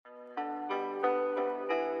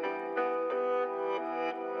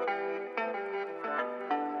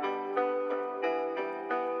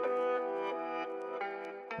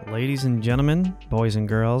Ladies and gentlemen, boys and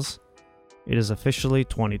girls, it is officially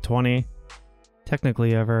 2020.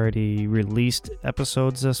 Technically, I've already released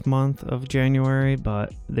episodes this month of January,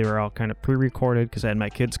 but they were all kind of pre-recorded because I had my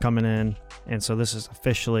kids coming in. And so this is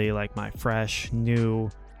officially like my fresh, new,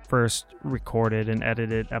 first recorded and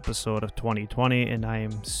edited episode of 2020. And I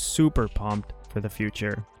am super pumped for the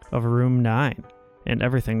future of Room 9 and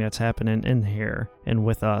everything that's happening in here and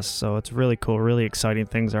with us. So it's really cool. Really exciting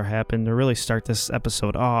things are happening. To really start this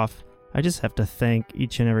episode off, I just have to thank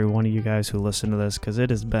each and every one of you guys who listen to this, because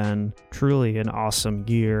it has been truly an awesome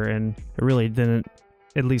year, and it really didn't,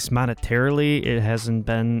 at least monetarily, it hasn't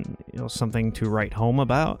been something to write home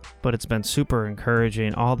about, but it's been super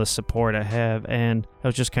encouraging, all the support I have. And I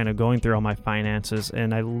was just kind of going through all my finances,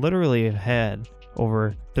 and I literally have had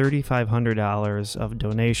over $3,500 of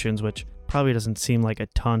donations, which probably doesn't seem like a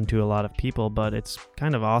ton to a lot of people, but it's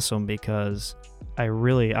kind of awesome because I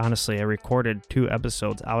recorded 2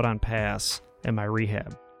 episodes out on pass in my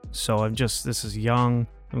rehab. So this is young.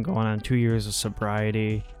 I'm going on 2 years of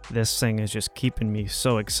sobriety. This thing is just keeping me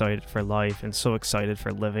so excited for life and so excited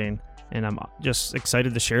for living. And I'm just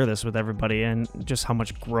excited to share this with everybody, and just how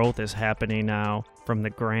much growth is happening now, from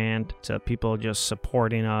the grant to people just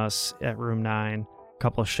supporting us at Room 9.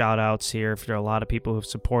 Couple of shout outs here. If there are a lot of people who've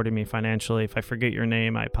supported me financially, if I forget your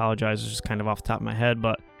name, I apologize. It's just kind of off the top of my head,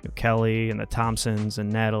 but Kelly and the Thompsons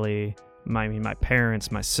and Natalie, my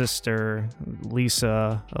parents, my sister,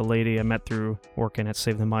 Lisa, a lady I met through working at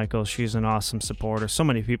Save the Michaels. She's an awesome supporter. So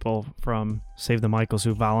many people from Save the Michaels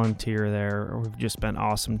who volunteer there who've just been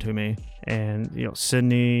awesome to me. And,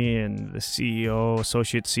 Sydney and the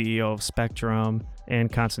associate CEO of Spectrum, Ann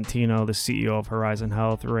Constantino, the CEO of Horizon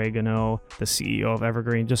Health, Ray Gano, the CEO of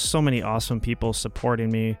Evergreen. Just so many awesome people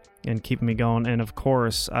supporting me and keeping me going. And of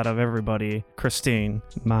course, out of everybody, Christine,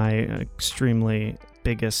 my extremely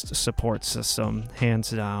biggest support system,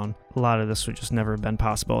 hands down. A lot of this would just never have been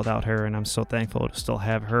possible without her, and I'm so thankful to still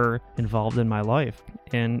have her involved in my life.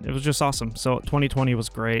 And it was just awesome. So 2020 was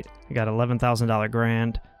great. I got an $11,000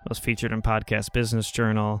 grant. I was featured in Podcast Business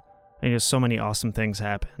Journal, and just so many awesome things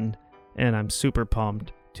happened. And I'm super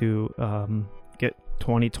pumped to get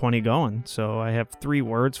 2020 going. So I have 3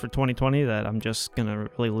 words for 2020 that I'm just going to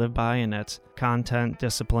really live by, and that's content,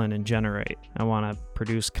 discipline, and generate. I want to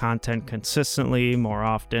produce content consistently, more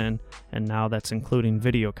often, and now that's including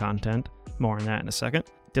video content. More on that in a second.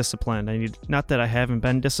 Discipline. Not that I haven't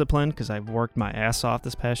been disciplined, because I've worked my ass off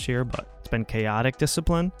this past year, but it's been chaotic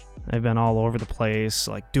discipline. I've been all over the place,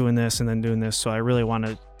 like doing this and then doing this. So I really want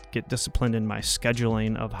to get disciplined in my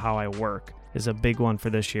scheduling of how I work is a big one for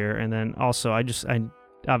this year. And then also I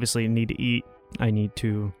obviously need to eat. I need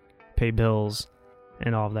to pay bills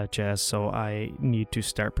and all of that jazz. So I need to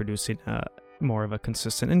start producing more of a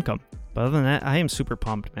consistent income. But other than that, I am super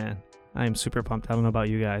pumped, man. I am super pumped. I don't know about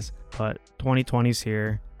you guys, but 2020's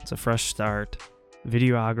here. It's a fresh start.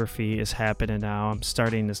 Videography is happening now. I'm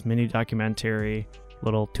starting this mini documentary,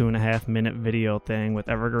 little 2.5-minute video thing with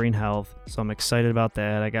Evergreen Health. So I'm excited about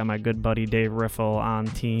that. I got my good buddy Dave Riffle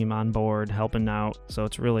on board, helping out. So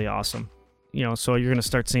it's really awesome. So you're going to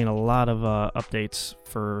start seeing a lot of updates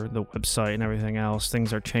for the website and everything else.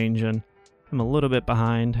 Things are changing. I'm a little bit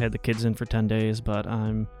behind. Had the kids in for 10 days, but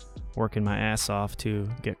I'm working my ass off to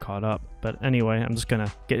get caught up. But anyway, I'm just going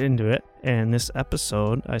to get into it. And this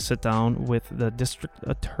episode, I sit down with the district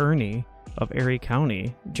attorney of Erie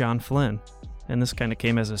County, John Flynn. And this kind of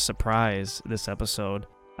came as a surprise, this episode.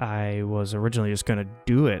 I was originally just going to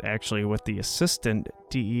do it, actually, with the assistant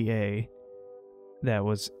DEA that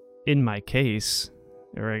was in my case,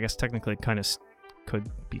 or I guess technically kind of could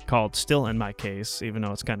be called still in my case, even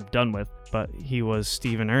though it's kind of done with. But he was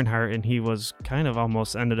Stephen Earnhardt, and he was kind of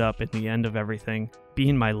almost ended up at the end of everything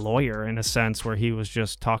being my lawyer, in a sense, where he was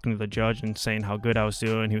just talking to the judge and saying how good I was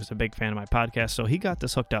doing. He was a big fan of my podcast, so he got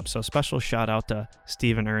this hooked up. So special shout out to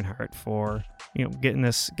Stephen Earnhardt for getting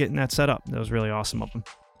that set up. That was really awesome of him.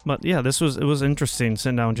 But yeah, it was interesting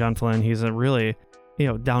sitting down with John Flynn. He's a really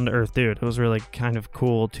down-to-earth dude. It was really kind of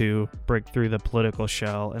cool to break through the political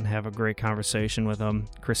shell and have a great conversation with him.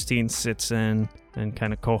 Christine sits in and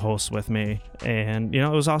kind of co-hosts with me, and it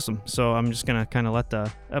was awesome. So I'm just gonna kind of let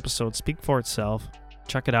the episode speak for itself.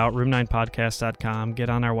 Check it out, room9podcast.com. Get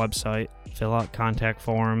on our website, fill out contact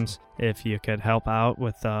forms. If you could help out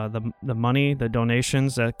with the money, the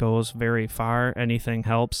donations, that goes very far. Anything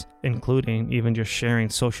helps, including even just sharing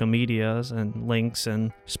social medias and links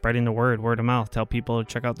and spreading the word of mouth. Tell people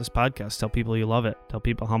to check out this podcast. Tell people you love it. Tell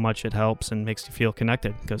people how much it helps and makes you feel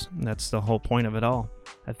connected, because that's the whole point of it all.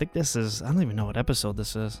 I think I don't even know what episode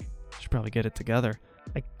this is. I should probably get it together.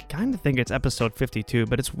 I kind of think it's episode 52,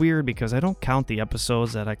 but it's weird because I don't count the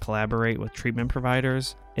episodes that I collaborate with treatment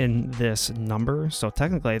providers in this number. So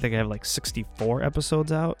technically, I think I have like 64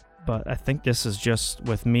 episodes out, but I think this is just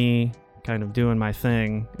with me kind of doing my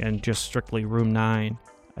thing and just strictly Room 9.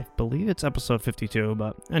 I believe it's episode 52,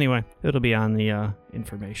 but anyway, it'll be on the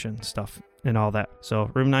information stuff and all that. So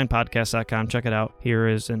room9podcast.com, check it out. Here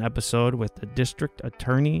is an episode with the District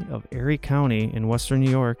Attorney of Erie County in Western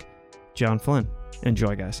New York, John Flynn.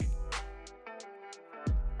 Enjoy, guys.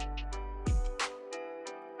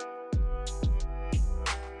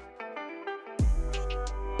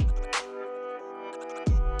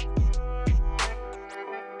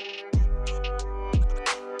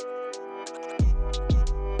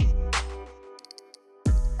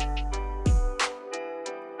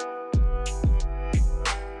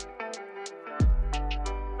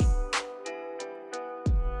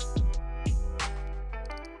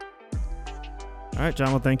 All right,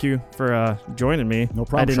 John, well, thank you for joining me. No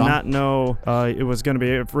problem, I did Sean. not know it was going to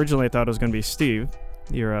be, originally I thought it was going to be Steve,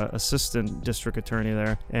 your assistant district attorney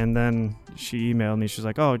there. And then she emailed me. She's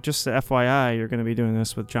like, oh, just the FYI, you're going to be doing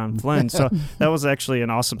this with John Flynn. So that was actually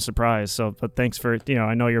an awesome surprise. So, but thanks for,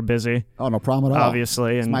 I know you're busy. Oh, no problem at all.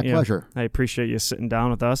 Obviously. It's and my pleasure. I appreciate you sitting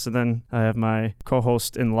down with us. And then I have my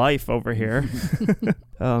co-host in life over here.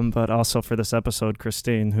 But also for this episode,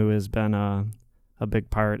 Christine, who has been a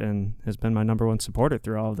big part and has been my number one supporter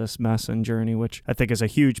through all of this mess and journey, which I think is a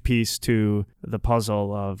huge piece to the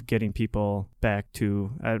puzzle of getting people back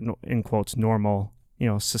to, in quotes, normal,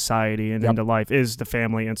 society and into life, is the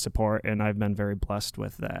family and support. And I've been very blessed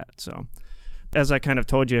with that. So as I kind of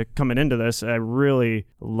told you coming into this, I really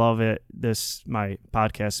love it. My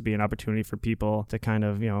podcast to be an opportunity for people to kind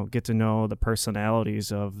of, get to know the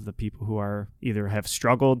personalities of the people who are either have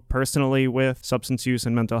struggled personally with substance use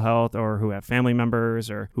and mental health, or who have family members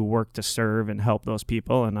or who work to serve and help those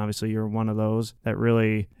people. And obviously you're one of those that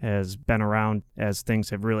really has been around as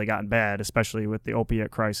things have really gotten bad, especially with the opiate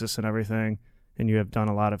crisis and everything. And you have done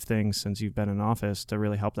a lot of things since you've been in office to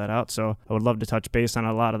really help that out. So I would love to touch base on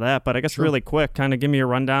a lot of that. But I guess really quick, kind of give me a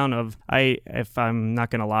rundown of, if I'm not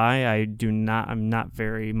going to lie, I'm not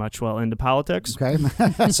very much well into politics. Okay.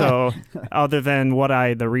 So other than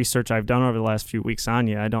the research I've done over the last few weeks on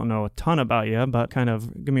you, I don't know a ton about you, but kind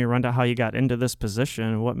of give me a rundown how you got into this position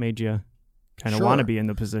and what made you kind of want to be in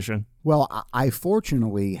the position. Well, I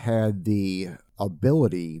fortunately had the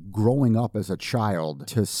ability growing up as a child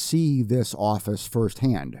to see this office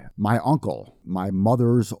firsthand. My uncle, my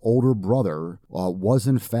mother's older brother, was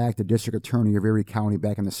in fact the district attorney of Erie County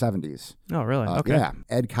back in the 70s. Oh, really? Okay. Yeah.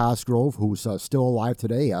 Ed Cosgrove, who's still alive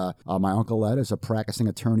today. My uncle Ed is a practicing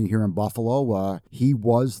attorney here in Buffalo. He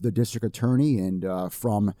was the district attorney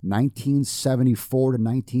from 1974 to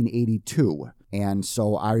 1982. And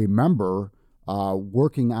so I remember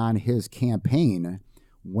working on his campaign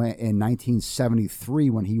in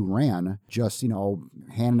 1973 when he ran, just,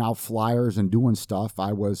 handing out flyers and doing stuff.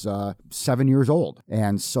 I was 7 years old.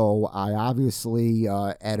 And so I obviously,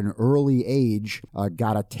 at an early age,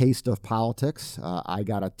 got a taste of politics. I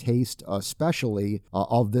got a taste especially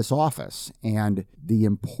of this office and the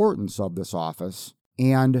importance of this office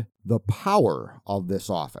and the power of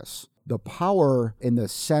this office. The power in the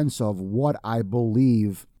sense of what I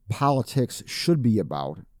believe politics should be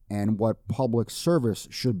about and what public service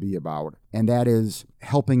should be about, and that is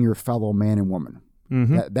helping your fellow man and woman.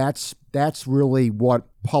 Mm-hmm. That's really what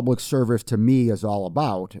public service to me is all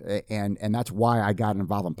about, and that's why I got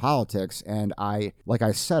involved in politics. And like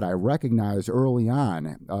I said, I recognized early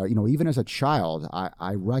on, even as a child,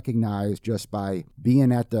 I recognized just by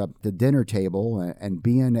being at the dinner table and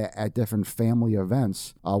being at different family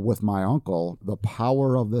events with my uncle, the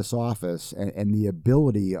power of this office and the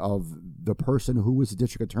ability of the person who was the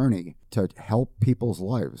district attorney to help people's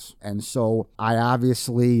lives. And so I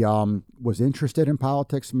obviously was interested in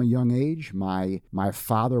politics from a young age. My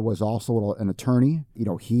father was also an attorney.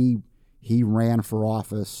 He ran for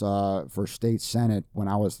office for state senate when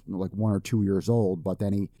I was like 1 or 2 years old, but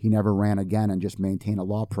then he never ran again and just maintained a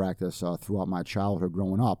law practice throughout my childhood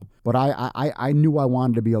growing up. But I knew I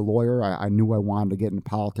wanted to be a lawyer. I knew I wanted to get into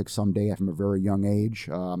politics someday from a very young age.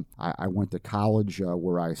 I went to college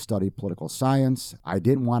where I studied political science. I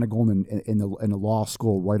didn't want to go in the law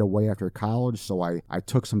school right away after college, so I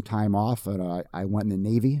took some time off and I went in the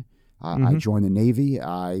Navy. I joined the Navy.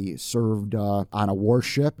 I served on a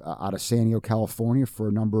warship out of San Diego, California for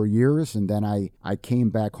a number of years. And then I came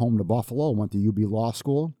back home to Buffalo, went to UB Law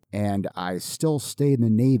School, and I still stayed in the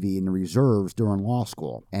Navy in the reserves during law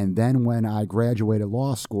school. And then when I graduated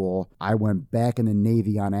law school, I went back in the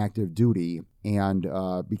Navy on active duty and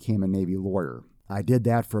became a Navy lawyer. I did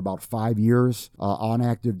that for about 5 years on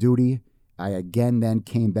active duty. I again then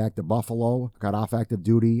came back to Buffalo, got off active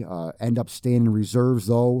duty, end up staying in reserves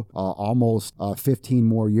though, almost 15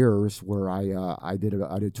 more years, where I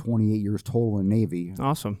did 28 years total in the Navy.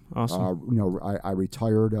 Awesome. I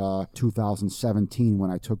retired 2017 when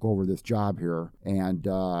I took over this job here, and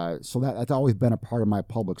so that's always been a part of my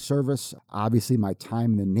public service. Obviously, my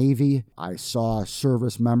time in the Navy, I saw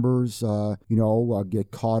service members, get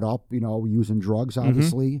caught up, using drugs.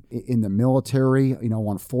 Obviously, in the military,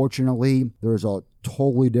 unfortunately, there's a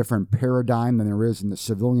totally different paradigm than there is in the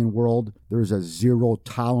civilian world. There's a zero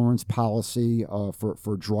tolerance policy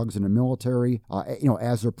for drugs in the military,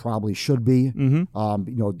 as there probably should be, due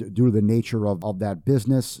to the nature of that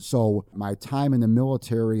business. So my time in the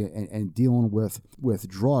military and dealing with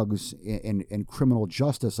drugs and criminal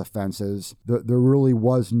justice offenses, there really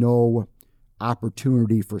was no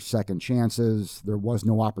opportunity for second chances. There was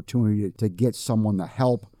no opportunity to get someone the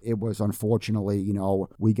help. It was unfortunately,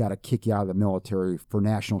 we got to kick you out of the military for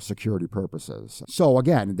national security purposes. So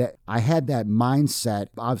again, that I had that mindset,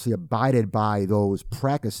 obviously abided by those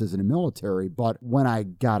practices in the military, but when I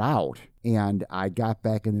got out and I got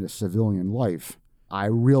back into the civilian life, I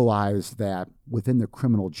realized that within the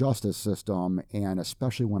criminal justice system, and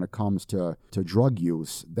especially when it comes to drug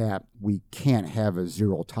use, that we can't have a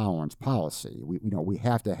zero tolerance policy. We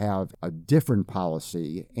have to have a different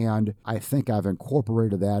policy, and I think I've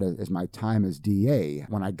incorporated that as my time as DA.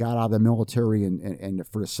 When I got out of the military and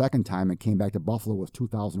for the second time and came back to Buffalo was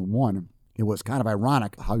 2001, it was kind of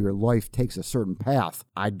ironic how your life takes a certain path.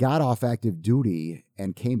 I got off active duty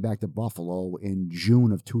and came back to Buffalo in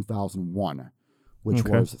June of 2001. Which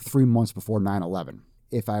was 3 months before 9/11.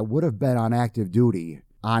 If I would have been on active duty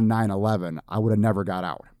on 9/11, I would have never got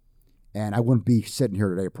out. And I wouldn't be sitting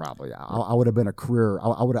here today probably. I would have been a career,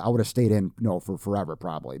 I would have stayed in for forever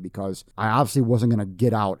probably, because I obviously wasn't going to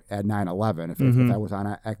get out at 9/11 if I was on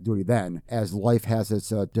active duty then. As life has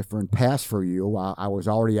its different paths for you, I was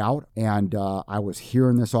already out, and I was here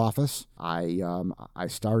in this office. I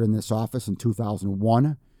started in this office in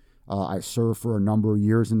 2001. I served for a number of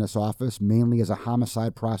years in this office, mainly as a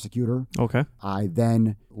homicide prosecutor. Okay. I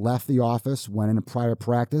then left the office, went into private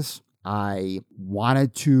practice. I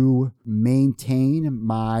wanted to maintain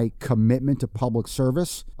my commitment to public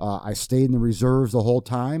service. I stayed in the reserves the whole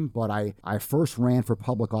time, but I first ran for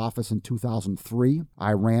public office in 2003.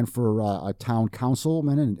 I ran for a town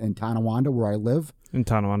councilman in Tonawanda, where I live. In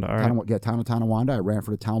Tonawanda, all right. Town of Tonawanda. I ran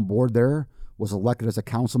for the town board there, was elected as a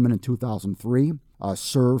councilman in 2003.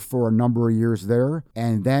 Served for a number of years there.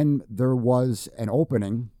 And then there was an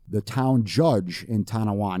opening. The town judge in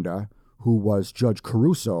Tonawanda, who was Judge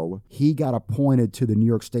Caruso, he got appointed to the New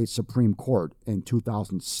York State Supreme Court in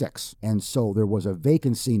 2006. And so there was a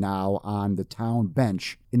vacancy now on the town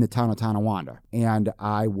bench in the town of Tonawanda. And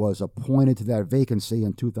I was appointed to that vacancy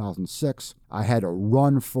in 2006. I had to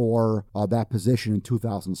run for that position in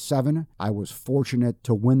 2007. I was fortunate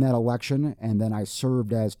to win that election, and then I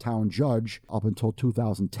served as town judge up until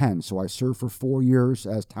 2010. So I served for 4 years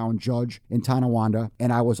as town judge in Tonawanda,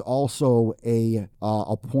 and I was also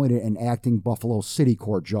appointed an acting Buffalo City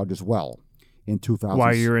Court judge as well in 2000.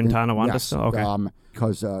 While you're in Tonawanda yes, still? Okay.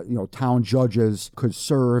 Because town judges could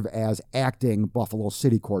serve as acting Buffalo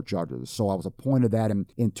City Court judges. So I was appointed that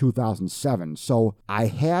in 2007. So I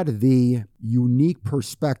had the unique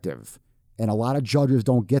perspective, and a lot of judges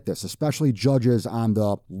don't get this, especially judges on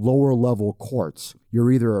the lower level courts. You're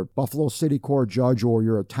either a Buffalo City Court judge or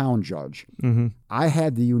you're a town judge. Mm-hmm. I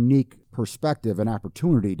had the unique perspective and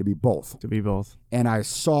opportunity to be both. And I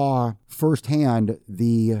saw firsthand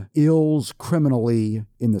the ills criminally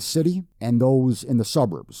in the city and those in the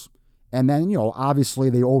suburbs. And then, obviously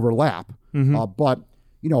they overlap. But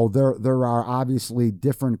there are obviously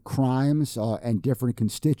different crimes and different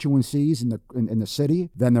constituencies in the city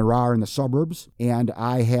than there are in the suburbs. And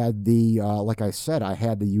I had like I said, I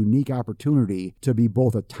had the unique opportunity to be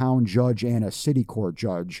both a town judge and a city court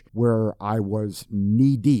judge, where I was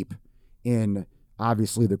knee deep in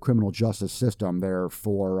obviously the criminal justice system there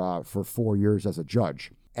for 4 years as a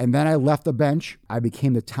judge. And then I left the bench. I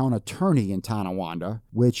became the town attorney in Tonawanda,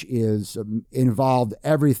 which is involved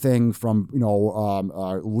everything from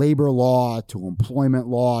labor law to employment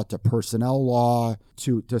law to personnel law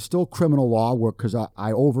to still criminal law, because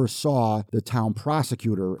I oversaw the town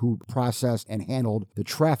prosecutor who processed and handled the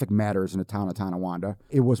traffic matters in the town of Tonawanda.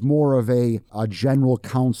 It was more of a general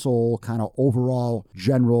counsel, kind of overall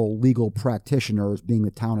general legal practitioner as being the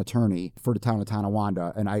town attorney for the town of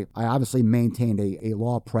Tonawanda. And I obviously maintained a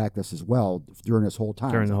law practice as well during this whole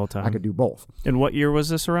time. During the whole time. I could do both. And what year was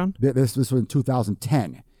this around? This was in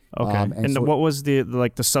 2010. Okay. And so what was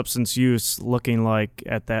the substance use looking like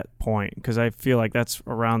at that point? Because I feel like that's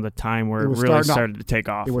around the time where it really started to take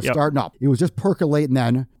off. It was starting up. It was just percolating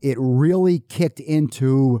then. It really kicked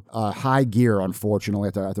into high gear, unfortunately.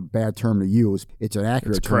 That's a bad term to use. It's an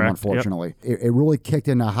accurate term, unfortunately. Yep. It really kicked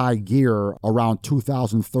into high gear around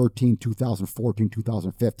 2013, 2014,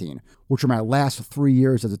 2015, which were my last 3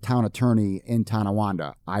 years as a town attorney in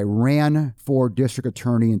Tonawanda. I ran for district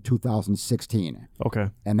attorney in 2016. Okay.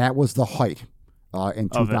 And that was the height in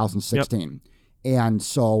 2016. Yep. And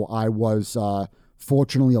so I was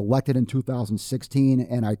fortunately elected in 2016,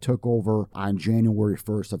 and I took over on January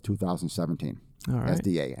 1st of 2017. As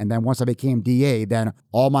DA. And then once I became DA, then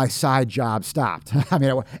all my side jobs stopped. I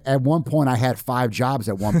mean, at one point I had 5 jobs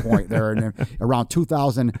at one point there. And around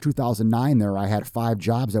 2009 there, I had 5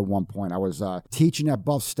 jobs at one point. I was teaching at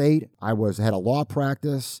Buff State. I had a law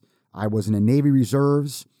practice. I was in the Navy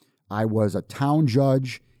Reserves. I was a town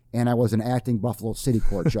judge. And I was an acting Buffalo City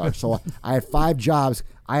Court judge. So I had 5 jobs.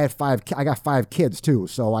 I got 5 kids too.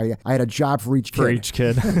 So I had a job for each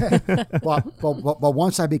kid. But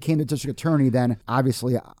once I became the district attorney, then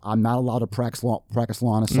obviously I'm not allowed to practice law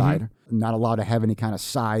on the side. I'm not allowed to have any kind of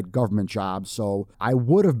side government job. So I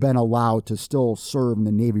would have been allowed to still serve in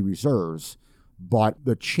the Navy Reserves, but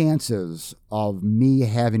the chances of me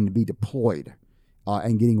having to be deployed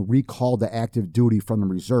and getting recalled to active duty from the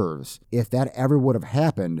reserves. If that ever would have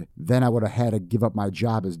happened, then I would have had to give up my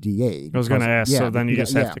job as DA. I was going to ask, so then you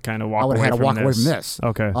just have to kind of walk away from this. I would have had to walk away from this.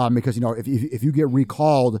 Okay. Because, if you get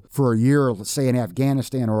recalled for a year, let's say in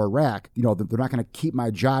Afghanistan or Iraq, they're not going to keep my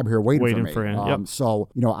job here waiting for me. Yep. So,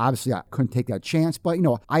 obviously I couldn't take that chance, but,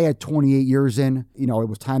 I had 28 years in, it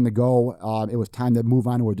was time to go. It was time to move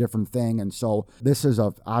on to a different thing. And so this is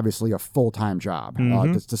obviously a full-time job,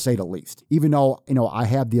 to say the least. Even though, I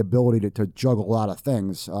have the ability to juggle a lot of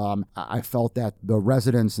things. I felt that the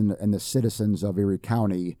residents and the citizens of Erie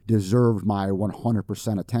County deserved my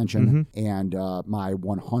 100% attention and my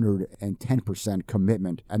 110%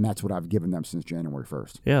 commitment, and that's what I've given them since January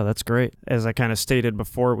 1st. Yeah, that's great. As I kind of stated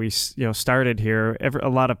before we started here, a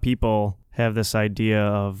lot of people have this idea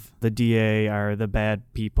of the DA are the bad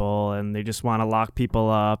people and they just want to lock people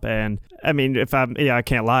up. And I mean, I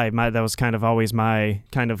can't lie. That was kind of always my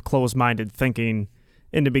kind of closed-minded thinking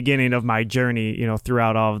in the beginning of my journey,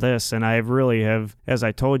 throughout all of this. And I really have, as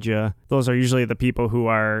I told you, those are usually the people who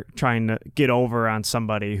are trying to get over on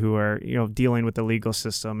somebody, who are, dealing with the legal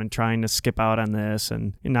system and trying to skip out on this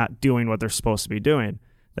and not doing what they're supposed to be doing,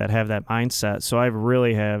 that have that mindset. So I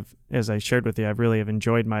really have, as I shared with you, I really have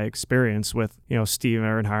enjoyed my experience with, Steve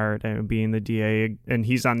Earnhardt and being the DA, and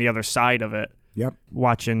he's on the other side of it. Yep.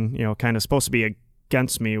 Watching, kind of supposed to be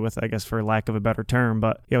against me with, I guess, for lack of a better term,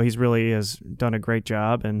 but, he's really has done a great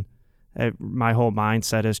job. And my whole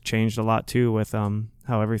mindset has changed a lot too with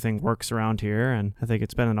how everything works around here. And I think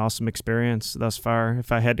it's been an awesome experience thus far,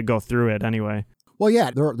 if I had to go through it anyway. Well,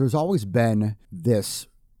 yeah, there's always been this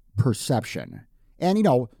perception. And,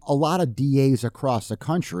 a lot of DAs across the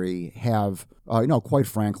country have, quite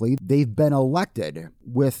frankly, they've been elected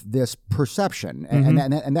with this perception.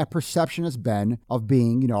 And that perception has been of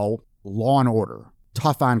being, law and order,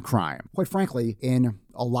 tough on crime. Quite frankly, in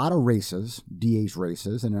a lot of races, DA's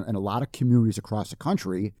races, and in a lot of communities across the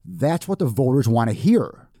country, that's what the voters want to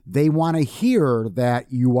hear. They want to hear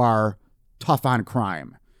that you are tough on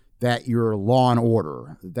crime, that you're law and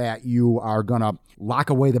order, that you are going to lock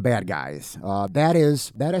away the bad guys. That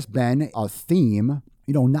has been a theme,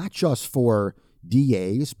 not just for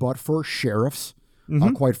DAs, but for sheriffs,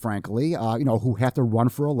 quite frankly, who have to run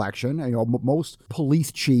for election. Most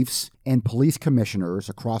police chiefs and police commissioners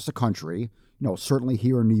across the country, certainly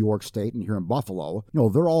here in New York State and here in Buffalo,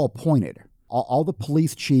 they're all appointed. All the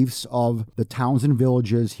police chiefs of the towns and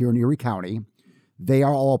villages here in Erie County, they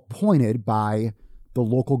are all appointed by the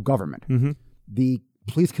local government. The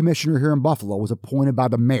police commissioner here in Buffalo was appointed by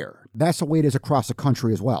the mayor. That's the way it is across the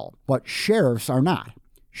country as well. But sheriffs are not.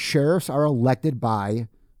 Sheriffs are elected by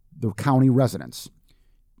the county residents.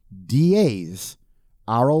 DAs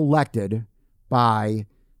are elected by,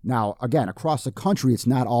 now, again, across the country, it's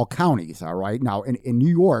not all counties, all right? Now, in New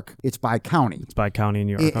York, it's by county. It's by county in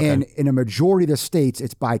New York. And in a majority of the states,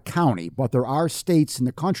 it's by county. But there are states in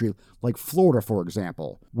the country, like Florida, for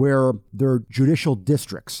example, where there are judicial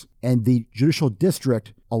districts. And the judicial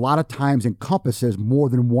district, a lot of times, encompasses more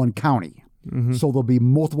than one county. So there'll be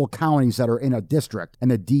multiple counties that are in a district, and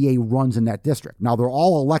the DA runs in that district. Now, they're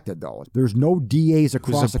all elected, though. There's no DAs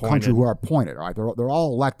across the country who are appointed, all right? They're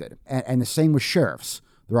all elected. And the same with sheriffs.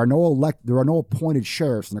 There are no appointed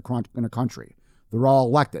sheriffs in the country. They're all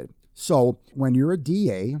elected. So when you're a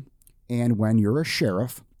DA and when you're a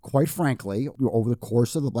sheriff, quite frankly, over the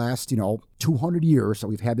course of the last, 200 years that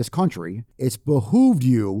we've had this country, it's behooved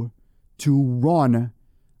you to run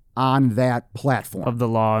on that platform of the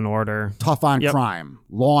law and order, tough on crime,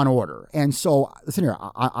 law and order. And so, listen here,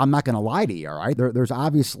 I'm not going to lie to you, all right? There's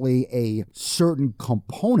obviously a certain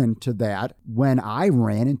component to that when I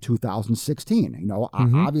ran in 2016.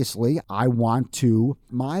 Obviously, I want to,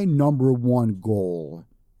 my number one goal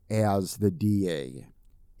as the DA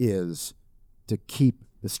is to keep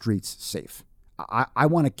the streets safe. I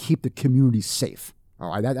want to keep the community safe. All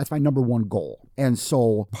right, that's my number one goal. And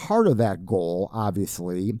so part of that goal,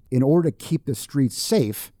 obviously, in order to keep the streets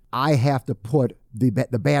safe, I have to put the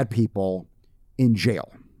bad people in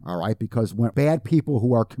jail. All right, because when bad people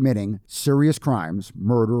who are committing serious crimes,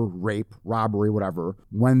 murder, rape, robbery, whatever,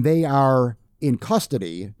 when they are in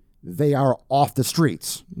custody, they are off the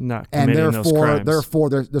streets. Not committing those crimes. Therefore,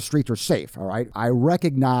 the streets are safe. All right, I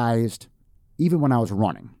recognized, even when I was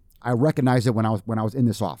running, I recognized it when I was in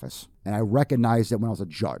this office, and I recognized it when I was a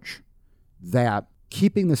judge, that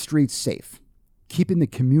keeping the streets safe, keeping the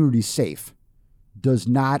community safe, does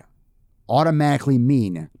not automatically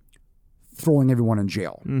mean throwing everyone in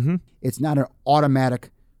jail. Mm-hmm. It's not an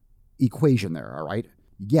automatic equation there, all right?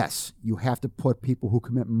 Yes, you have to put people who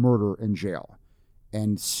commit murder in jail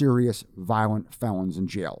and serious violent felons in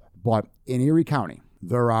jail. But in Erie County,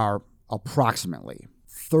 there are approximately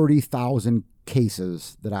 30,000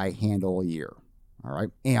 cases that I handle a year, all right?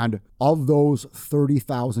 And of those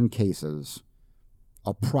 30,000 cases,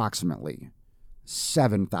 approximately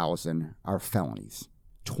 7,000 are felonies.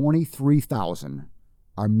 23,000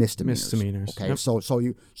 are misdemeanors. Okay, Yep.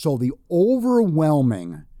 So the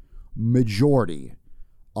overwhelming majority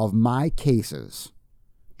of my cases,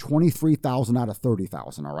 23,000 out of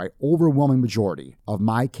 30,000, all right? Overwhelming majority of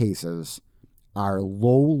my cases are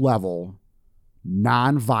low-level,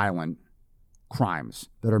 non-violent crimes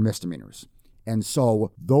that are misdemeanors. And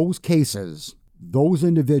so those cases, those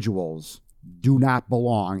individuals do not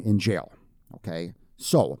belong in jail, okay?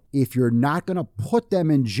 So if you're not going to put them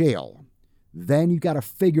in jail, then you got to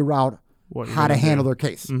figure out how to handle their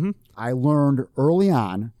case. Mm-hmm. I learned early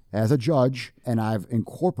on as a judge, and I've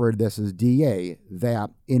incorporated this as DA,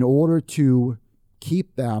 that in order to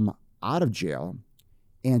keep them out of jail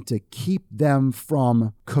and to keep them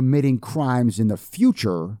from committing crimes in the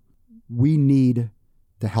future, we need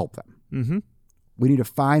to help them. Mm-hmm. We need to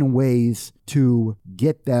find ways to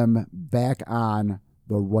get them back on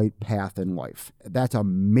the right path in life. That's a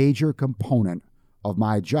major component of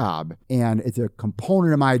my job. And it's a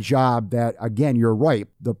component of my job that, again, you're right,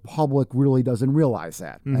 the public really doesn't realize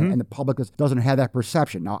that. Mm-hmm. And the public doesn't have that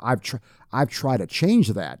perception. Now, I've tried to change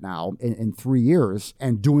that now in 3 years,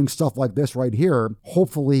 and doing stuff like this right here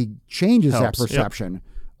hopefully changes Helps. that perception.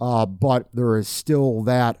 Yep. But there is still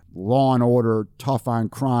that law and order, tough on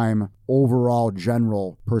crime, overall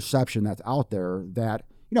general perception that's out there that,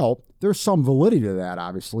 there's some validity to that,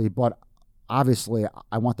 obviously, but obviously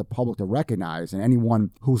I want the public to recognize, and anyone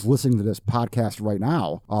who's listening to this podcast right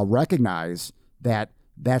now, recognize that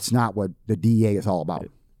that's not what the DEA is all about.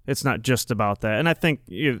 It's not just about that. And I think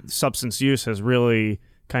substance use has really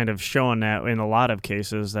kind of shown that in a lot of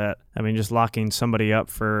cases that, just locking somebody up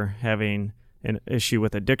for having an issue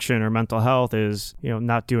with addiction or mental health is,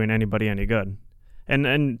 not doing anybody any good.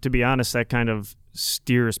 And to be honest, that kind of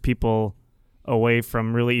steers people away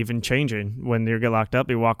from really even changing. When you get locked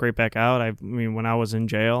up, you walk right back out. When I was in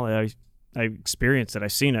jail, I experienced it. I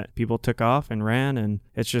seen it. People took off and ran, and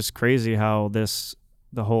it's just crazy how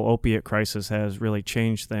the whole opiate crisis has really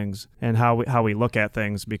changed things and how we look at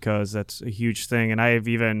things, because that's a huge thing. And I've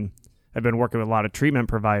been working with a lot of treatment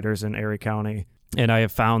providers in Erie County. And I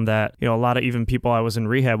have found that, a lot of even people I was in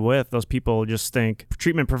rehab with, those people just think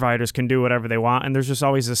treatment providers can do whatever they want. And there's just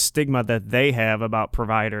always a stigma that they have about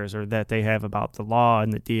providers, or that they have about the law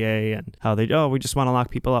and the DA, and how we just want to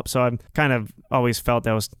lock people up. So I've kind of always felt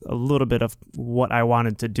that was a little bit of what I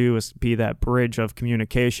wanted to do, is be that bridge of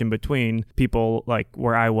communication between people like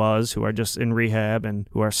where I was, who are just in rehab and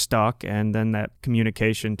who are stuck, and then that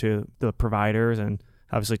communication to the providers. And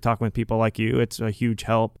obviously talking with people like you, it's a huge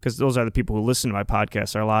help, because those are the people who listen to my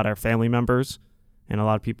podcast. Are a lot of our family members and a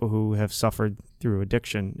lot of people who have suffered through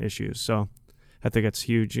addiction issues. So I think it's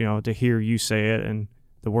huge, to hear you say it and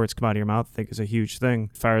the words come out of your mouth, I think is a huge thing.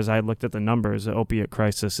 As far as I looked at the numbers, the opiate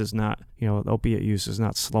crisis is not, the opiate use is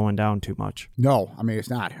not slowing down too much. No, I mean, it's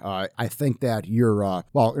not. I think that you're, a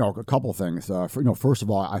couple things. First of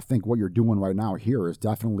all, I think what you're doing right now here is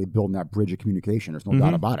definitely building that bridge of communication. There's no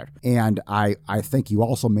doubt about it. And I think you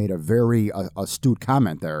also made a very astute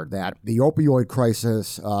comment there that the opioid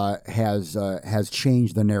crisis has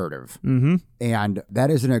changed the narrative. Mm-hmm. And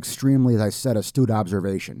that is an extremely, as I said, astute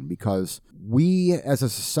observation, because we as a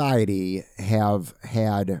society have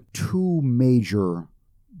had two major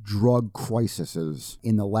drug crises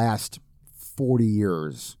in the last 40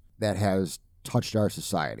 years that has touched our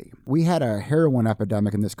society. We had a heroin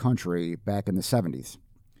epidemic in this country back in the 70s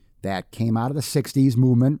that came out of the 60s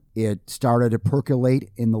movement. It started to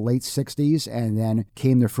percolate in the late 60s and then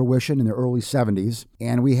came to fruition in the early 70s.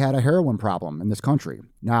 And we had a heroin problem in this country.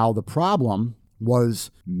 Now, the problem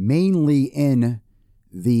was mainly in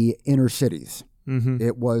the inner cities. Mm-hmm.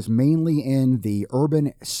 It was mainly in the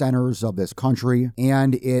urban centers of this country,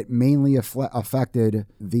 and it mainly affected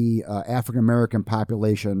the African-American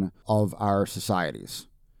population of our societies.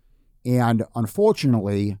 And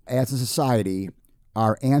unfortunately, as a society,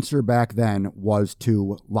 our answer back then was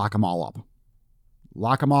to lock them all up.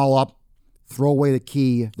 Lock them all up, throw away the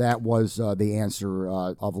key. That was the answer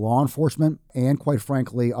of law enforcement and, quite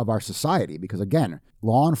frankly, of our society. Because, again,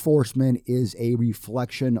 law enforcement is a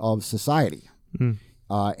reflection of society. Mm.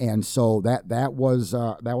 And so that was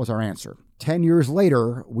our answer. 10 years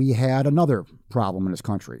later, we had another problem in this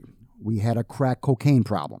country. We had a crack cocaine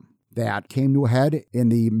problem that came to a head in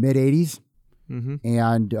the mid-'80s. Mm-hmm.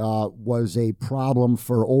 And was a problem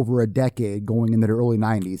for over a decade going into the early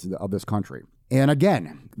 90s of this country. And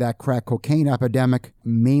again, that crack cocaine epidemic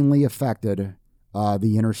mainly affected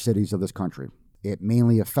the inner cities of this country. It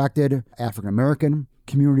mainly affected African-American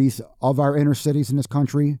communities of our inner cities in this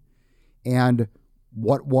country. And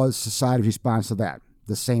what was society's response to that?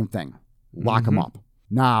 The same thing. Lock them up.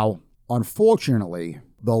 Now, unfortunately,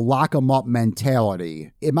 the lock 'em up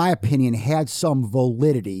mentality, in my opinion, had some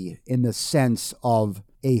validity in the sense of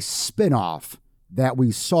a spinoff that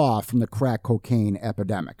we saw from the crack cocaine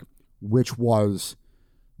epidemic, which was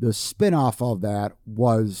the spinoff of that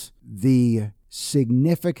was the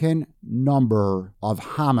significant number of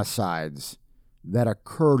homicides that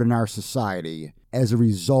occurred in our society as a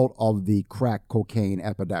result of the crack cocaine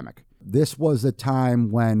epidemic. This was a time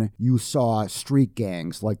when you saw street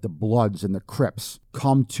gangs like the Bloods and the Crips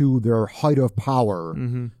come to their height of power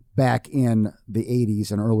back in the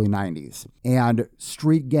 80s and early 90s. And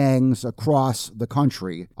street gangs across the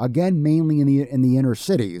country, again, mainly in the inner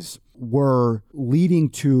cities, were leading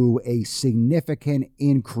to a significant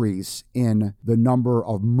increase in the number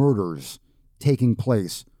of murders taking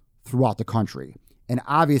place throughout the country. And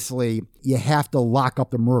obviously, you have to lock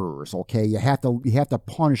up the murderers, okay? You have to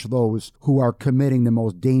punish those who are committing the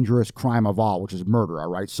most dangerous crime of all, which is murder, all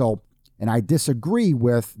right? So, and I disagree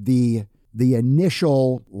with the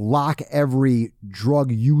initial lock every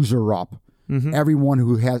drug user up,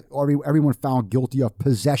 everyone found guilty of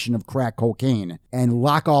possession of crack cocaine, and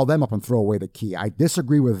lock all them up and throw away the key. I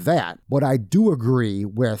disagree with that, but I do agree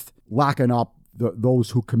with locking up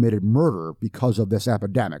those who committed murder because of this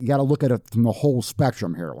epidemic. You got to look at it from the whole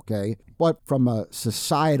spectrum here, okay? But from a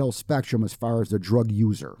societal spectrum as far as the drug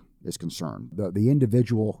user is concerned, the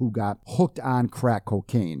individual who got hooked on crack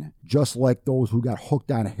cocaine, just like those who got hooked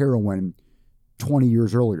on heroin 20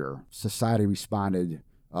 years earlier, society responded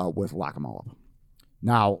with lock 'em all up.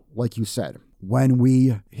 Now, like you said, when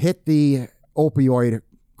we hit the opioid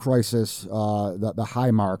crisis, the high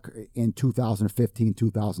mark in 2015,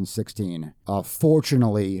 2016.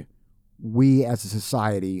 Fortunately, we as a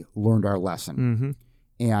society learned our lesson.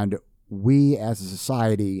 And we as a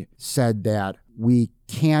society said that we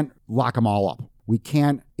can't lock them all up. We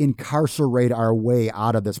can't incarcerate our way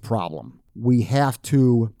out of this problem. We have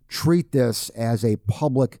to treat this as a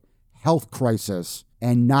public health crisis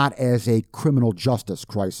and not as a criminal justice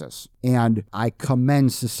crisis. And I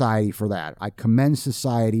commend society for that. I commend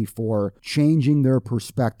society for changing their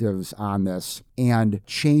perspectives on this and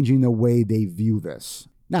changing the way they view this.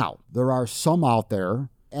 Now, there are some out there,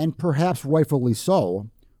 and perhaps rightfully so,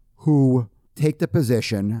 who take the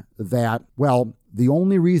position that, well, the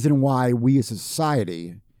only reason why we as a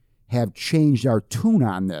society have changed our tune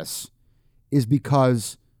on this is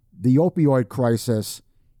because the opioid crisis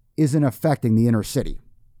isn't affecting the inner city.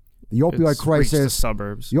 The opioid crisis,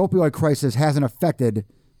 suburbs. The opioid crisis hasn't affected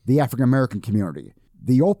the African American community.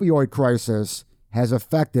 The opioid crisis has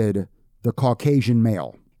affected the Caucasian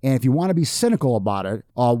male. And if you want to be cynical about it,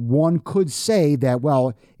 one could say that,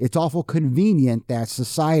 well, it's awful convenient that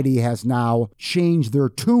society has now changed their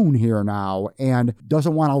tune here now and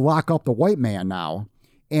doesn't want to lock up the white man now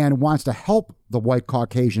and wants to help the white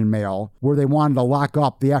Caucasian male where they wanted to lock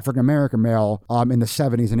up the African-American male in the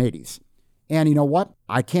 70s and 80s. And you know what?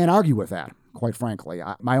 I can't argue with that, quite frankly.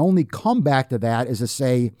 My only comeback to that is to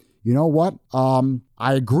say, you know what?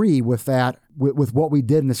 I agree with that, with what we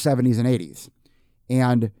did in the 70s and 80s.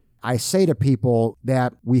 And I say to people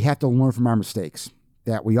that we have to learn from our mistakes,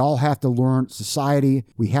 that we all have to learn, society,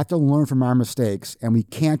 we have to learn from our mistakes, and we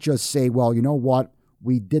can't just say, well, you know what,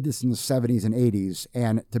 we did this in the 70s and 80s,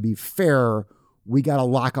 and to be fair, we got to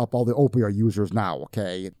lock up all the opioid users now,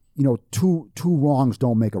 okay? You know, two wrongs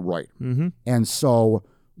don't make a right. Mm-hmm. And so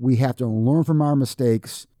we have to learn from our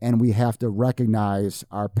mistakes, and we have to recognize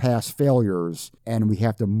our past failures, and we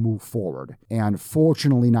have to move forward. And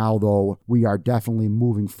fortunately now, though, we are definitely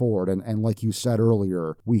moving forward. And like you said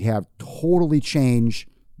earlier, we have totally changed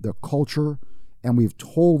the culture, and we've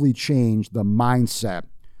totally changed the mindset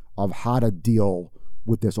of how to deal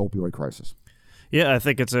with this opioid crisis. Yeah, I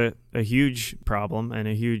think it's a huge problem and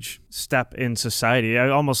a huge step in society. I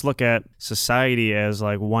almost look at society as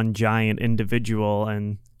like one giant individual,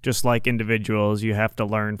 and just like individuals, you have to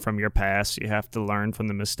learn from your past. You have to learn from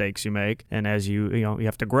the mistakes you make, and as you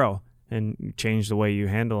have to grow and change the way you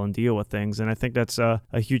handle and deal with things. And I think that's a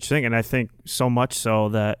huge thing. And I think so much so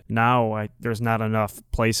that now there's not enough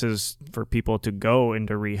places for people to go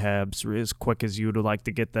into rehabs as quick as you'd like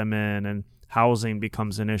to get them in, and housing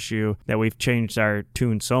becomes an issue, that we've changed our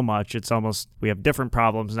tune so much. It's almost, we have different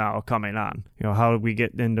problems now coming on. How do we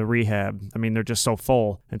get into rehab? I mean, they're just so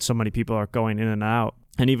full, and so many people are going in and out.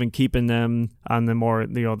 And even keeping them on the more,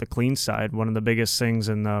 the clean side. One of the biggest things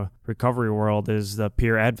in the recovery world is the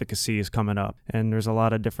peer advocacy is coming up. And there's a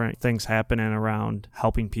lot of different things happening around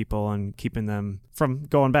helping people and keeping them from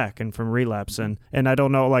going back and from relapse. And I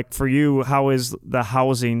don't know, like for you, how is the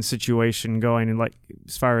housing situation going? And like,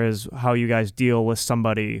 as far as how you guys deal with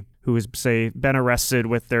somebody who has, say, been arrested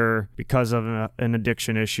because of an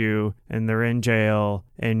addiction issue, and they're in jail,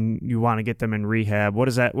 and you want to get them in rehab. What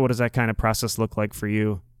does that kind of process look like for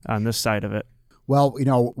you on this side of it? Well,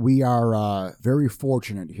 we are very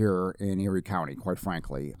fortunate here in Erie County, quite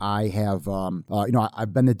frankly. I have,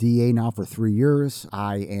 I've been the DA now for 3 years.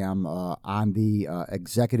 I am on the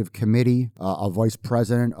executive committee, a vice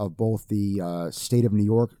president of both the State of New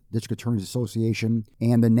York District Attorneys Association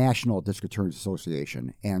and the National District Attorneys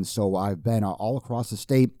Association. And so I've been all across the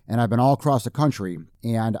state, and I've been all across the country,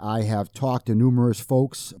 and I have talked to numerous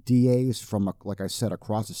folks, DAs from, like I said,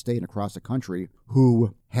 across the state and across the country,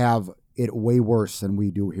 who have it way worse than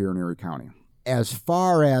we do here in Erie County. As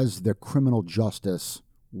far as the criminal justice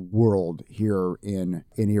world here in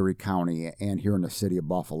Erie County and here in the city of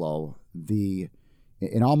Buffalo,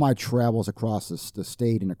 in all my travels across the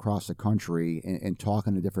state and across the country and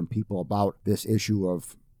talking to different people about this issue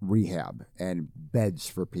of rehab and beds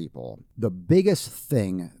for people, the biggest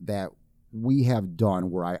thing that we have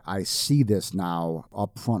done where I see this now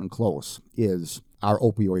up front and close is our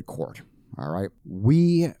opioid court. All right.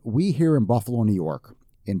 We here in Buffalo, New York,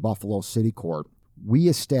 in Buffalo City Court, we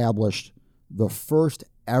established the first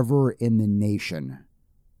ever in the nation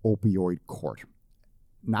opioid court.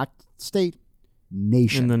 Not state,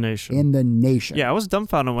 nation. In the nation. In the nation. Yeah, I was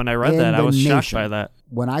dumbfounded when I read that. I was shocked by that.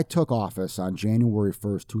 When I took office on January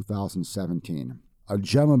 1st, 2017, a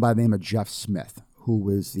gentleman by the name of Jeff Smith, who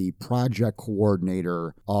is the project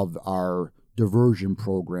coordinator of our diversion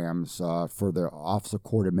programs for the Office of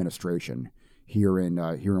Court Administration here in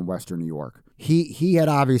Western New York. He had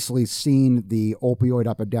obviously seen the opioid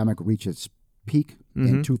epidemic reach its peak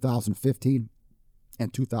in 2015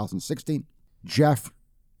 and 2016. Jeff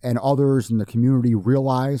and others in the community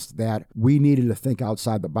realized that we needed to think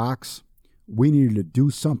outside the box. We needed to do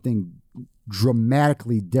something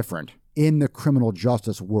dramatically different in the criminal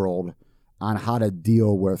justice world on how to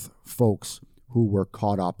deal with folks who were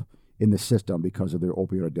caught up in the system because of their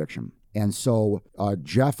opioid addiction. And so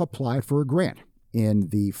Jeff applied for a grant in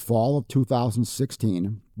the fall of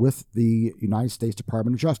 2016 with the United States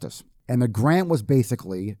Department of Justice. And the grant was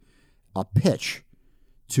basically a pitch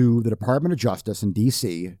to the Department of Justice in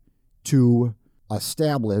D.C. to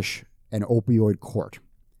establish an opioid court,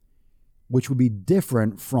 which would be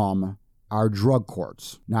different from our drug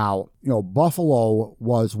courts. Now, Buffalo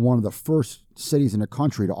was one of the first cities in the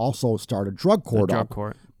country to also start a drug court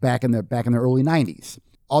back in the early 90s.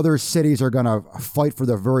 other cities are going to fight for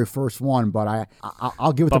the very first one, but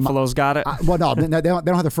I'll give it Buffalo's got it. well, no, they don't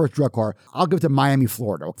have the first drug court. I'll give it to Miami,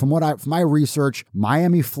 Florida. From my research,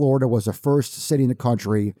 Miami, Florida was the first city in the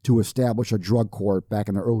country to establish a drug court back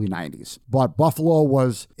in the early 90s. But Buffalo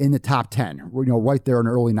was in the top 10, right there in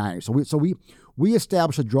the early 90s. So we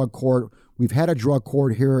established a drug court. We've had a drug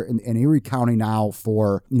court here in Erie County now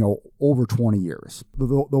for, over 20 years.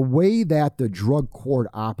 The way that the drug court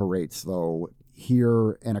operates, though,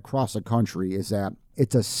 here and across the country is that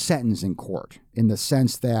it's a sentencing court in the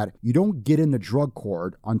sense that you don't get in the drug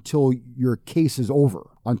court until your case is over,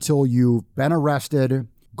 until you've been arrested,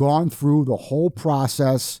 gone through the whole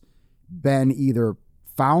process, been either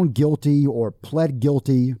found guilty or pled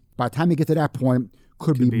guilty. By the time you get to that point,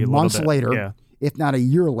 could be months later. Yeah. If not a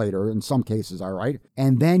year later in some cases, all right?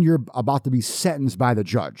 And then you're about to be sentenced by the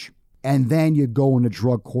judge. And then you go into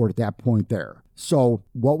drug court at that point there. So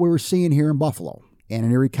what we were seeing here in Buffalo and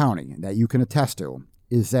in Erie County that you can attest to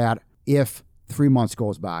is that if 3 months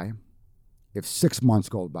goes by, if 6 months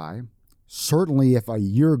goes by, certainly if a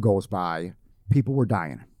year goes by, people were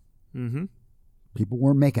dying. Mm-hmm. People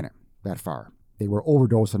weren't making it that far. They were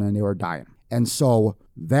overdosing and they were dying. And so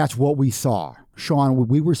that's what we saw. Sean,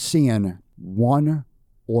 we were seeing 1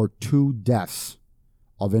 or 2 deaths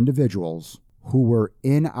of individuals who were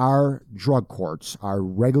in our drug courts, our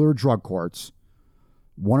regular drug courts,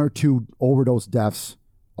 1 or 2 overdose deaths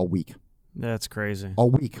a week. That's crazy. A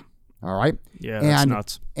week. All right? Yeah, that's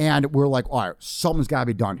nuts. And we're like, all right, something's got to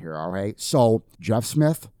be done here, all right? So Jeff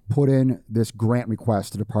Smith put in this grant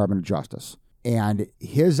request to the Department of Justice. And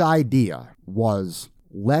his idea was,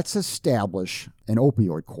 let's establish an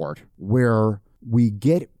opioid court where we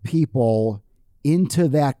get people into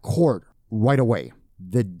that court right away,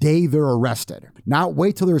 the day they're arrested. Not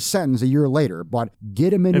wait till they're sentenced a year later, but get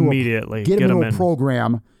them into immediately. Get them into a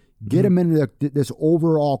program, get them into this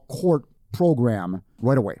overall court program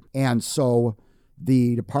right away. And so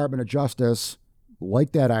the Department of Justice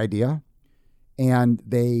liked that idea, and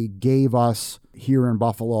they gave us here in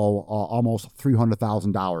Buffalo almost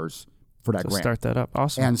 $300,000 for that grant. Start that up.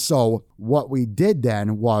 Awesome. And so what we did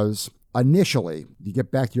then was initially, to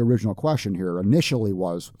get back to your original question here,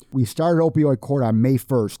 we started opioid court on May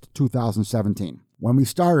 1st, 2017. When we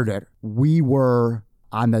started it, we were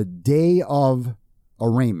on the day of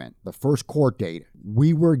arraignment, the first court date,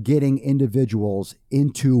 we were getting individuals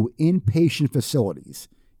into inpatient facilities,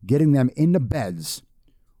 getting them into beds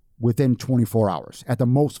within 24 hours, at the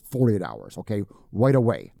most 48 hours, okay, right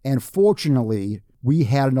away. And fortunately, we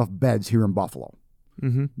had enough beds here in Buffalo.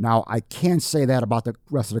 Mm-hmm. Now, I can't say that about the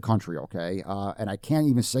rest of the country, okay? And I can't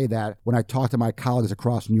even say that when I talk to my colleagues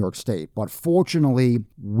across New York State. But fortunately,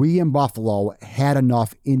 we in Buffalo had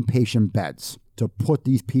enough inpatient beds to put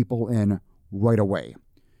these people in right away.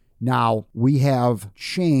 Now, we have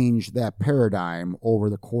changed that paradigm over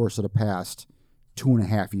the course of the past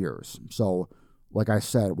 2.5 years. So, like I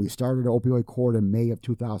said, we started opioid court in May of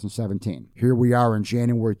 2017. Here we are in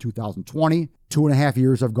January 2020. 2.5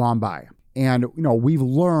 years have gone by. And, we've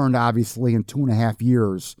learned, obviously, in 2.5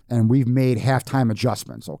 years, and we've made halftime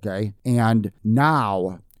adjustments, okay? And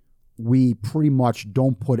now we pretty much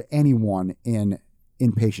don't put anyone in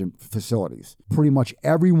inpatient facilities. Pretty much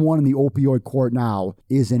everyone in the opioid court now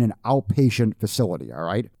is in an outpatient facility, all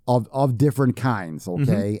right, of different kinds,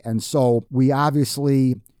 okay? Mm-hmm. And so we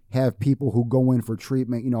obviously have people who go in for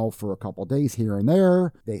treatment, for a couple of days here and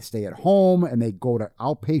there. They stay at home and they go to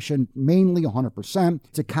outpatient mainly 100%.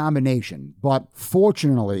 It's a combination. But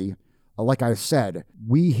fortunately, like I said,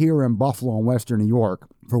 we here in Buffalo and Western New York,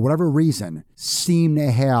 for whatever reason, seem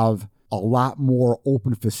to have a lot more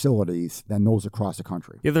open facilities than those across the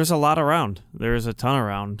country. Yeah, there's a lot around. There's a ton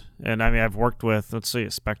around. And I've worked with,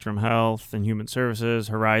 Spectrum Health and Human Services.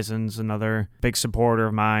 Horizon's another big supporter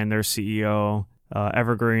of mine, their CEO.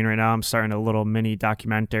 Evergreen right now, I'm starting a little mini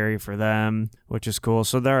documentary for them, which is cool.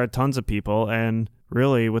 So there are tons of people, and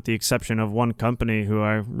really, with the exception of one company who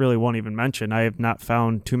I really won't even mention, I have not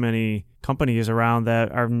found too many companies around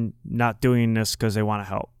that are not doing this because they want to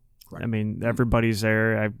help. Right. Everybody's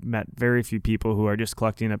there. I've met very few people who are just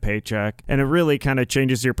collecting a paycheck. And it really kind of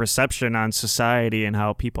changes your perception on society and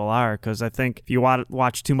how people are. Because I think if you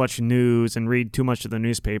watch too much news and read too much of the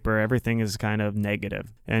newspaper, everything is kind of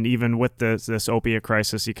negative. And even with this opiate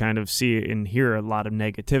crisis, you kind of see and hear a lot of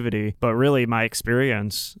negativity. But really, my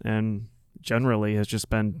experience and generally has just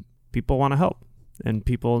been people want to help. And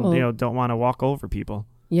people, don't want to walk over people.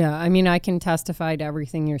 Yeah, I can testify to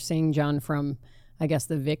everything you're saying, John, from I guess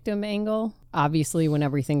the victim angle. Obviously, when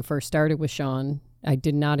everything first started with Sean, I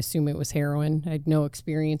did not assume it was heroin. I had no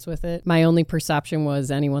experience with it. My only perception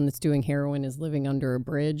was anyone that's doing heroin is living under a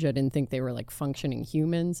bridge. I didn't think they were like functioning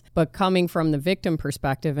humans. But coming from the victim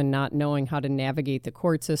perspective and not knowing how to navigate the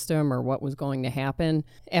court system or what was going to happen,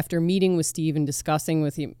 after meeting with Steve and discussing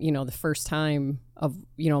with him, the first time of,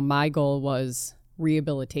 my goal was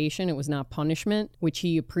rehabilitation. It was not punishment, which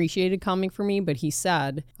he appreciated coming from me. But he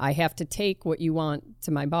said, I have to take what you want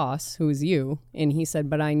to my boss, who is you. And he said,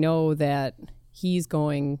 but I know that he's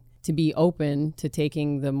going to be open to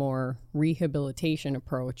taking the more rehabilitation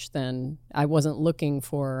approach. Then I wasn't looking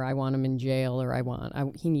for, I want him in jail or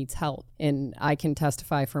he needs help. And I can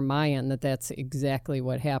testify from my end that that's exactly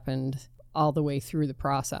what happened all the way through the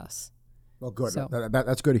process. Well, good. So,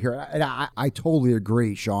 That's good to hear. And I totally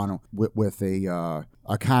agree, Sean, with a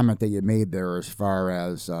comment that you made there as far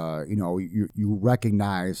as, you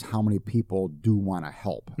recognize how many people do want to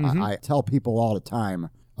help. Mm-hmm. I tell people all the time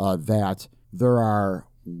that there are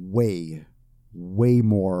way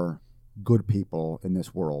more good people in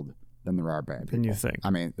this world than there are bad people. Than you think. I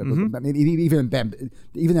mean, even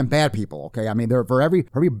than bad people, okay? I mean, for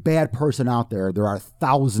every bad person out there, there are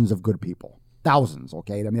thousands of good people. Thousands,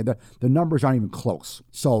 okay? I mean, the numbers aren't even close.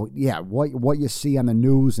 So, yeah, what you see on the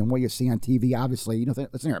news and what you see on TV, obviously,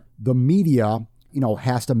 listen here, the media,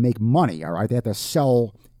 has to make money, all right? They have to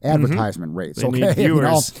sell advertisement rates, They okay? need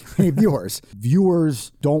viewers. They need viewers.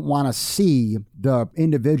 Viewers don't want to see the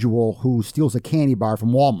individual who steals a candy bar from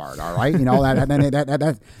Walmart, all right?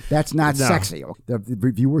 That's not sexy. The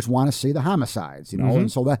viewers want to see the homicides,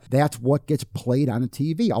 and so that's what gets played on the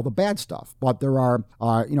TV, all the bad stuff. But there are,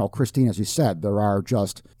 Christine, as you said, there are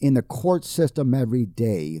just, in the court system every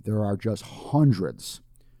day, there are just hundreds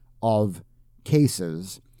of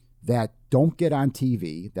cases that don't get on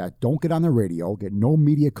TV, that don't get on the radio, get no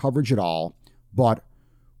media coverage at all, but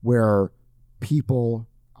where people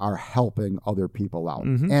are helping other people out.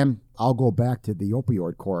 Mm-hmm. And I'll go back to the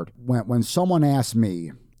opioid court. When someone asks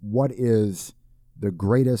me, what is the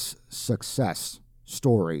greatest success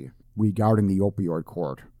story regarding the opioid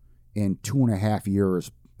court in 2.5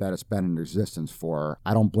 years that it's been in existence for,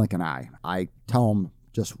 I don't blink an eye. I tell them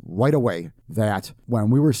just right away that when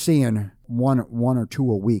we were seeing one or two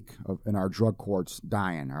a week in our drug courts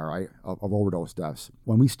dying, all right, of overdose deaths,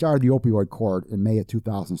 when we started the opioid court in May of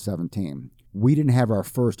 2017, we didn't have our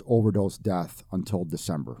first overdose death until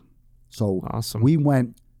December. So awesome. We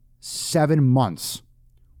went 7 months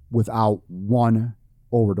without one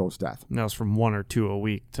overdose death. And that was from 1 or 2 a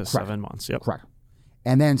week to 7 months. Yep. Correct.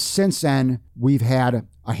 And then since then, we've had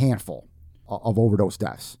a handful of overdose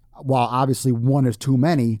deaths. While obviously one is too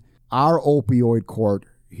many, our opioid court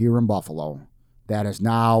here in Buffalo, that is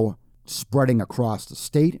now spreading across the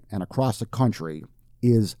state and across the country,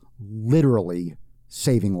 is literally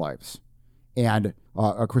saving lives. And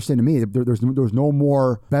Christine, to me, there's no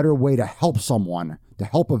more better way to help someone, to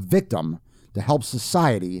help a victim, to help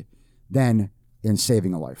society than in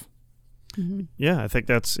saving a life. Mm-hmm. Yeah, I think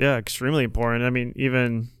that's extremely important. I mean,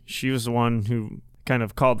 even she was the one who kind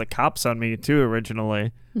of called the cops on me too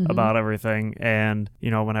originally about everything. And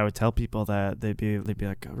when I would tell people that, they'd be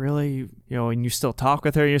like, really, and you still talk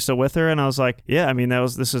with her, you're still with her? And I was like, yeah, I mean,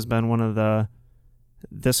 this has been one of the,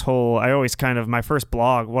 I always my first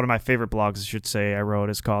blog, one of my favorite blogs, I should say, I wrote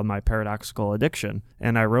is called My Paradoxical Addiction.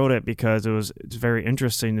 And I wrote it because it's very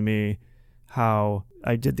interesting to me how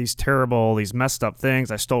I did these messed up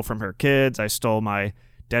things. I stole from her kids. I stole my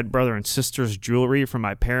dead brother and sister's jewelry from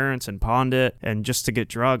my parents and pawned it, and just to get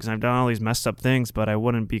drugs. And I've done all these messed up things, but I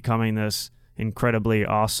wouldn't be becoming this incredibly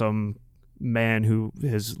awesome man who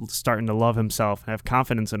is starting to love himself and have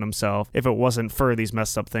confidence in himself if it wasn't for these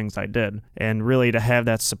messed up things I did. And really to have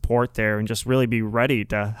that support there and just really be ready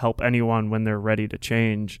to help anyone when they're ready to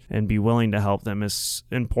change and be willing to help them is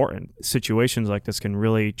important. Situations like this can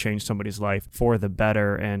really change somebody's life for the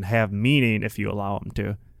better and have meaning if you allow them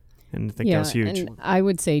to. And I think that was huge. And I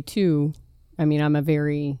would say, too, I mean, I'm a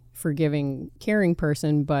very forgiving, caring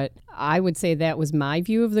person, but I would say that was my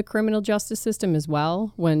view of the criminal justice system as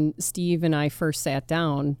well. When Steve and I first sat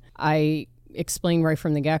down, I explained right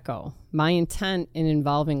from the get-go, my intent in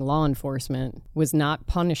involving law enforcement was not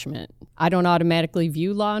punishment. I don't automatically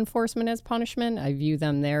view law enforcement as punishment. I view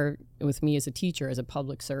them there with me as a teacher, as a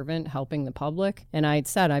public servant, helping the public. And I had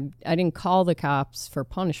said, I didn't call the cops for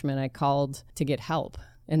punishment. I called to get help.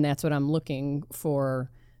 And that's what I'm looking for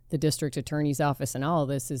the district attorney's office and all of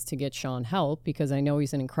this, is to get Sean help, because I know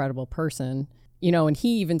he's an incredible person And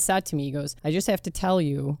he even said to me, he goes, I just have to tell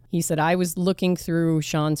you, he said, I was looking through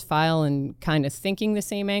Sean's file and kind of thinking the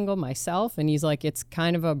same angle myself. And he's like, it's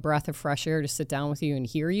kind of a breath of fresh air to sit down with you and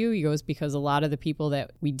hear you. He goes, because a lot of the people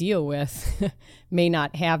that we deal with may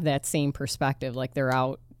not have that same perspective, like they're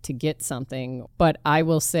out to get something. But I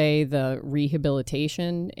will say the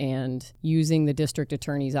rehabilitation and using the district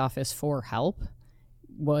attorney's office for help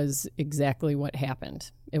was exactly what happened.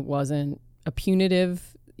 It wasn't a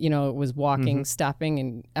punitive, it was walking, stepping,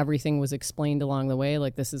 and everything was explained along the way,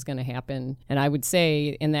 like this is going to happen. And I would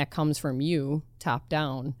say, and that comes from you, top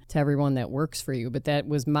down, to everyone that works for you. But that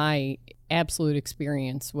was my absolute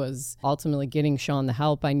experience, was ultimately getting Sean the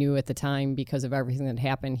help. I knew at the time, because of everything that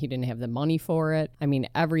happened, he didn't have the money for it. I mean,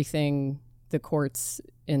 everything, the courts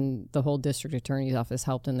and the whole district attorney's office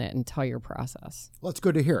helped in that entire process. Well, it's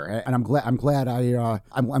good to hear, and I'm glad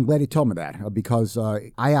you told me that, because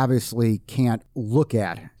I obviously can't look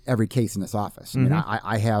at every case in this office. I mean,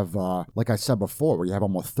 I have, like I said before, where you have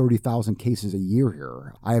almost 30,000 cases a year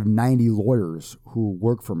here. I have 90 lawyers who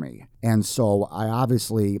work for me, and so I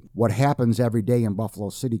obviously, what happens every day in Buffalo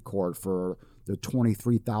City Court for the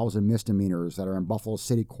 23,000 misdemeanors that are in Buffalo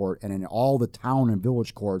City Court and in all the town and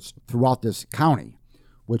village courts throughout this county,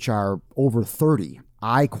 which are over 30.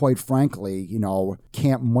 I, quite frankly,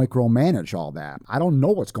 can't micromanage all that. I don't know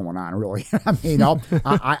what's going on, really. I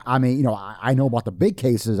know about the big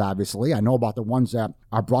cases, obviously. I know about the ones that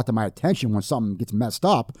are brought to my attention when something gets messed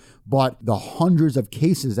up. But the hundreds of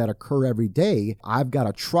cases that occur every day, I've got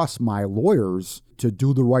to trust my lawyers to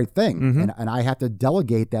do the right thing. And I have to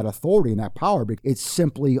delegate that authority and that power because it's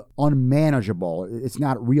simply unmanageable. It's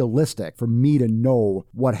not realistic for me to know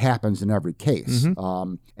what happens in every case.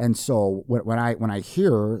 And so when I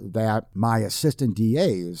hear that my assistant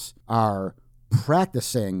DAs are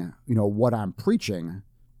practicing, what I'm preaching,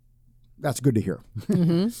 that's good to hear.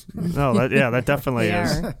 No, that definitely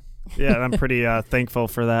is. Yeah, I'm pretty thankful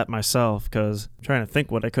for that myself, because I'm trying to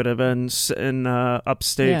think what I could have been in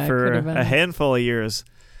upstate for a handful of years.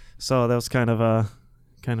 So that was kind of a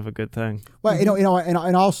good thing. Well,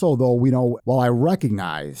 and also though, while I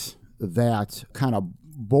recognize that kind of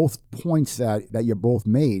both points that you both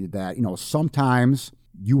made, that sometimes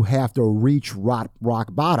you have to reach rock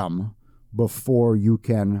bottom before you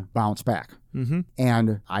can bounce back.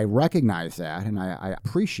 And I recognize that, and I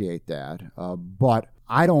appreciate that, but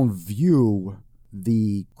I don't view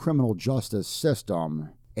the criminal justice system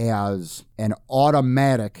as an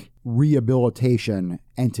automatic rehabilitation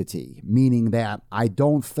entity, meaning that I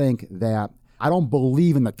don't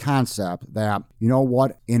believe in the concept that, in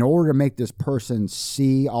order to make this person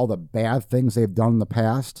see all the bad things they've done in the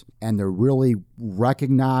past and to really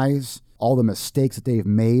recognize all the mistakes that they've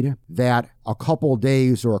made, that a couple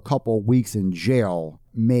days or a couple weeks in jail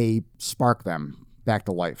may spark them back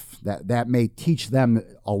to life. That may teach them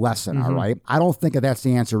a lesson, all right? I don't think that that's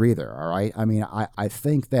the answer either, all right? I mean, I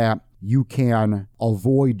think that you can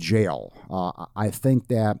avoid jail. I think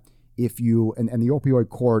that if you, and the opioid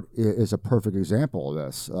court is a perfect example of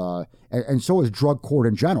this, and so is drug court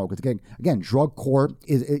in general, because again, drug court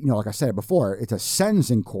is, like I said before, it's a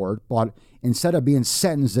sentencing court, but instead of being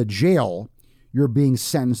sentenced to jail, you're being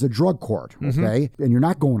sentenced to drug court, okay? And you're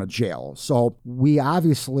not going to jail. So we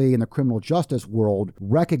obviously, in the criminal justice world,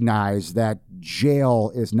 recognize that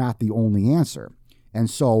jail is not the only answer. And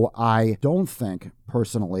so I don't think,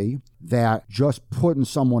 personally, that just putting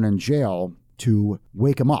someone in jail to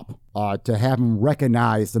wake them up, to have them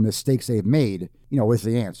recognize the mistakes they've made, is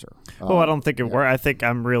the answer. Well, I don't think it works. I think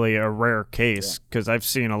I'm really a rare case, because I've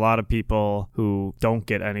seen a lot of people who don't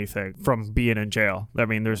get anything from being in jail. I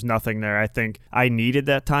mean, there's nothing there. I think I needed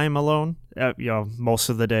that time alone, most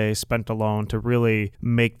of the day spent alone to really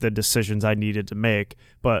make the decisions I needed to make.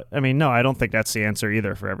 But, I mean, no, I don't think that's the answer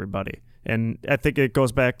either for everybody. And I think it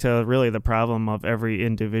goes back to really the problem of every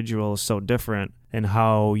individual is so different, and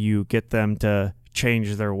how you get them to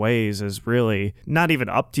change their ways is really not even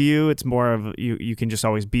up to you. It's more of you can just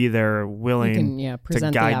always be there, willing to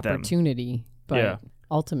present guide the opportunity. But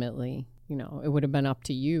ultimately, it would have been up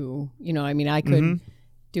to you. I mean, I could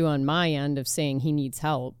do on my end of saying he needs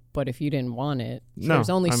help, but if you didn't want it, there's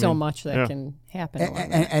only so much that can happen.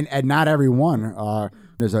 And not everyone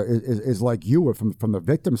is like you from the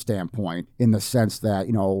victim standpoint, in the sense that,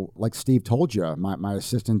 like Steve told you, my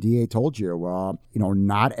assistant DA told you,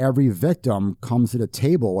 not every victim comes to the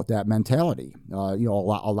table with that mentality. A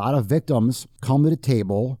lot of victims come to the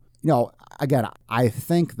table. Again, I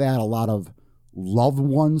think that a lot of loved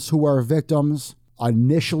ones who are victims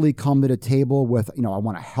initially come to the table with, I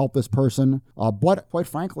want to help this person. But quite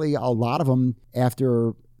frankly, a lot of them,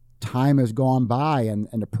 after time has gone by and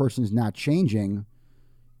the person's not changing,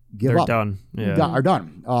 give They're up. done. Yeah. Are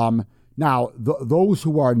done. Now, those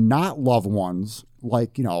who are not loved ones,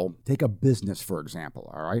 like, take a business, for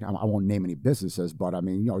example, all right? I won't name any businesses, but I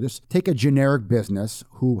mean, just take a generic business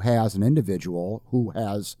who has an individual who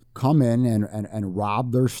has come in and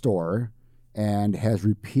robbed their store and has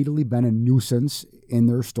repeatedly been a nuisance in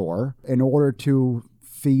their store in order to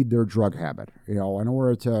feed their drug habit, in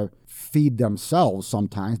order to feed themselves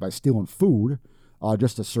sometimes by stealing food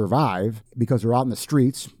just to survive because they're out in the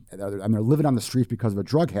streets and they're living on the streets because of a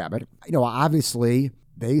drug habit. Obviously,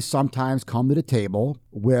 they sometimes come to the table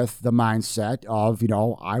with the mindset of,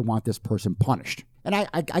 I want this person punished. And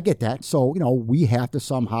I get that. So, we have to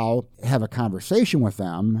somehow have a conversation with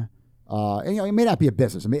them. And, it may not be a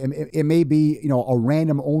business. It may be, a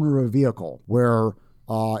random owner of a vehicle where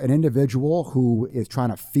an individual who is trying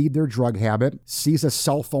to feed their drug habit sees a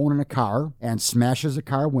cell phone in a car and smashes the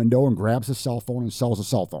car window and grabs the cell phone and sells the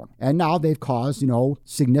cell phone. And now they've caused,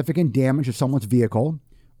 significant damage to someone's vehicle,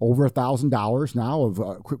 over $1,000 now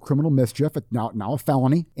of criminal mischief, now a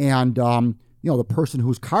felony. And, the person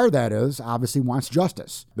whose car that is obviously wants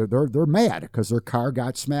justice. They're mad because their car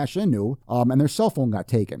got smashed into and their cell phone got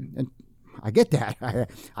taken. And I get that.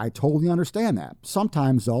 I totally understand that.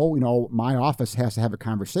 Sometimes, though, my office has to have a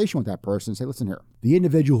conversation with that person and say, listen here, the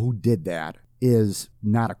individual who did that is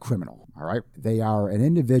not a criminal, all right? They are an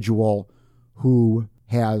individual who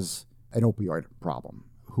has an opioid problem,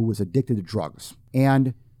 who is addicted to drugs.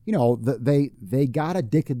 And, they got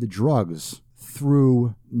addicted to drugs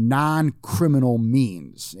through non-criminal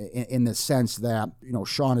means in the sense that,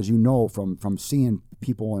 Sean, as you know, from seeing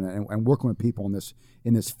people and working with people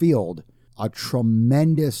in this field, a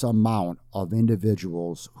tremendous amount of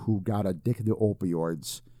individuals who got addicted to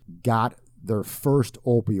opioids got their first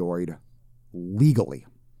opioid legally.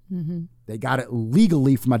 Mm-hmm. They got it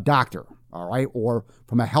legally from a doctor, all right, or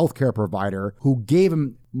from a healthcare provider who gave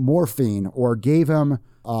him morphine or gave him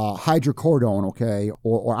hydrocodone, okay,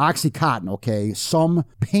 or Oxycontin, okay, some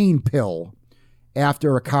pain pill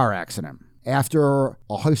after a car accident, after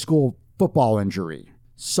a high school football injury,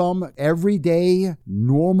 some everyday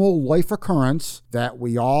normal life occurrence that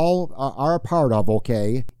we all are a part of,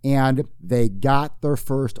 okay, and they got their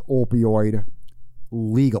first opioid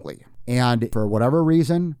legally. And for whatever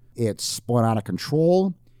reason, it's spun out of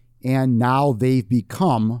control, and now they've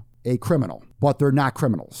become a criminal, but they're not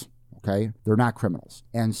criminals. Okay, they're not criminals.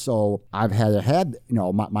 And so I've had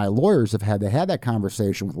my lawyers have had to have that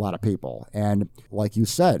conversation with a lot of people. And like you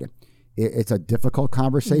said, it's a difficult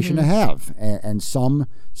conversation to have. And some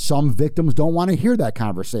victims don't want to hear that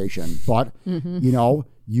conversation. But,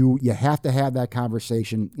 you have to have that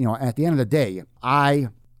conversation. At the end of the day,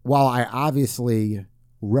 while I obviously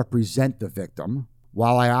represent the victim,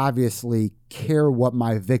 while I obviously care what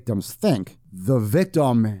my victims think, the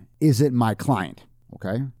victim isn't my client.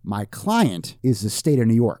 Okay, my client is the state of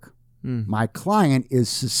New York. My client is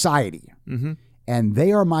society, and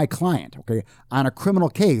they are my client. Okay, on a criminal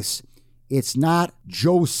case, it's not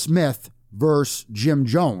Joe Smith versus Jim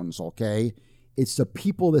Jones. Okay, it's the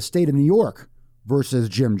people of the state of New York versus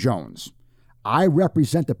Jim Jones. I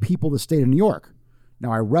represent the people of the state of New York.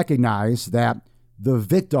 Now, I recognize that the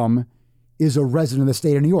victim is a resident of the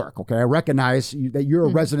state of New York. Okay, I recognize that you're a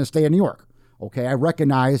resident of the state of New York. Okay, I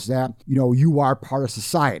recognize that, you are part of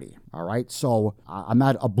society, all right? So I'm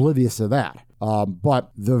not oblivious to that.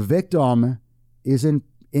 But the victim isn't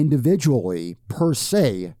individually, per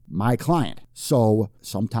se, my client. So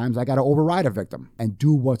sometimes I got to override a victim and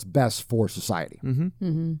do what's best for society.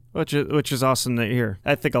 Which is awesome to hear.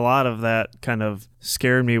 I think a lot of that kind of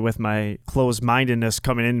scared me with my closed-mindedness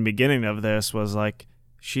coming in the beginning of this was like,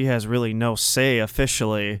 she has really no say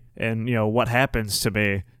officially in, what happens to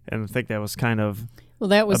me. And I think that was kind of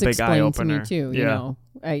that was a big explained to me eye-opener. too. Yeah.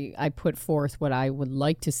 I put forth what I would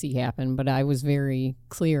like to see happen, but I was very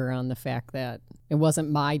clear on the fact that it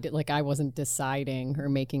wasn't I wasn't deciding or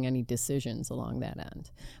making any decisions along that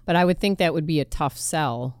end. But I would think that would be a tough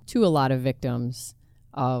sell to a lot of victims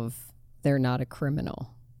of they're not a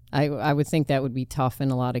criminal. I would think that would be tough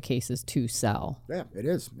in a lot of cases to sell. Yeah, it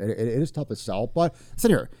is. It is tough to sell. But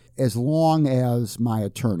listen here, as long as my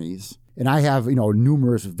attorneys, and I have,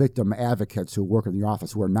 numerous victim advocates who work in the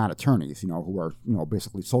office who are not attorneys, who are,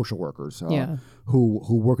 basically social workers,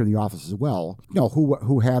 who work in the office as well,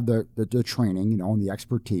 who have the training, and the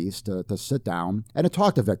expertise to sit down and to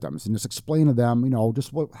talk to victims and just explain to them,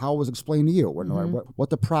 just how it was explained to you, and what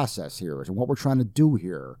the process here is and what we're trying to do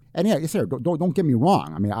here. And yeah, don't get me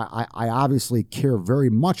wrong. I mean, I obviously care very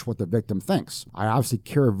much what the victim thinks. I obviously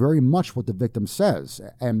care very much what the victim says.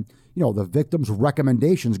 And the victim's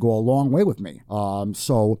recommendations go a long way with me.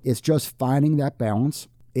 So it's just finding that balance.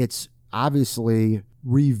 It's obviously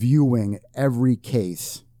reviewing every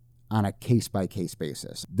case on a case-by-case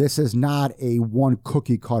basis. This is not a one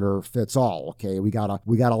cookie cutter fits all. Okay, we got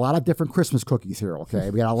a lot of different Christmas cookies here. Okay,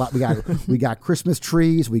 we got Christmas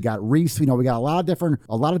trees, we got wreaths. We got a lot of different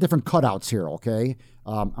cutouts here. Okay,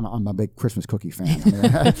 I'm a big Christmas cookie fan.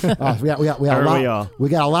 We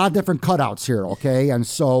got a lot of different cutouts here. Okay, and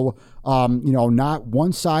so not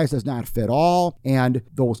one size does not fit all, and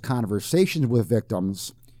those conversations with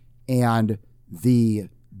victims and the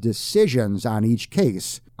decisions on each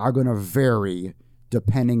case are going to vary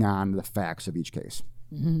depending on the facts of each case.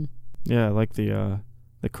 Mm-hmm. Yeah, I like the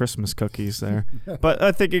Christmas cookies there. But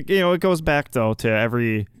I think it goes back though to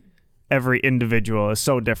every individual is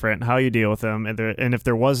so different how you deal with them, and if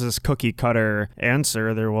there was this cookie cutter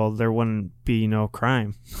answer, there wouldn't be no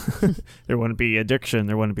crime. There wouldn't be addiction,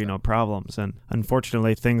 there wouldn't be no problems, and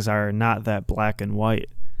unfortunately things are not that black and white.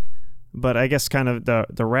 But I guess kind of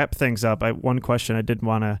to wrap things up, one question I did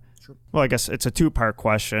want to, well, I guess it's a two-part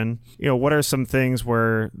question. What are some things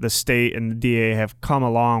where the state and the DA have come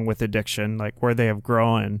along with addiction, like where they have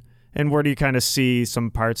grown, and where do you kind of see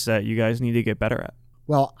some parts that you guys need to get better at?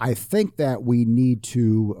 Well, I think that we need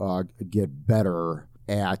to get better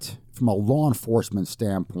at, from a law enforcement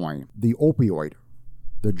standpoint, the opioid,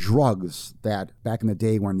 the drugs that back in the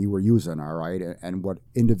day when you were using, all right, and what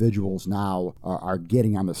individuals now are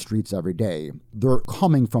getting on the streets every day, they're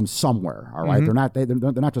coming from somewhere, all right? Mm-hmm.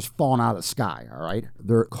 They're not just falling out of the sky, all right?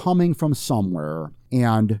 They're coming from somewhere,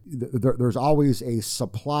 and there's always a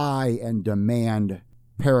supply and demand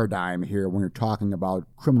paradigm here when you're talking about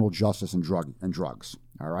criminal justice and drugs,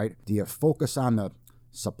 all right? Do you focus on the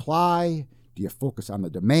supply? Do you focus on the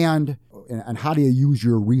demand? And how do you use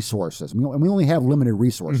your resources? And we only have limited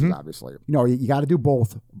resources, mm-hmm. obviously. You got to do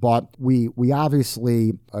both, but we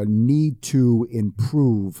obviously need to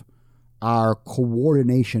improve our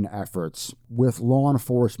coordination efforts with law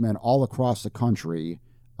enforcement all across the country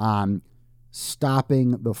on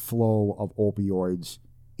stopping the flow of opioids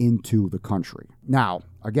into the country. Now,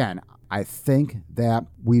 again, I think that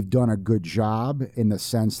we've done a good job in the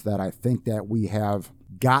sense that I think that we have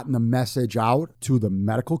gotten the message out to the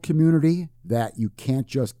medical community that you can't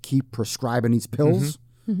just keep prescribing these pills.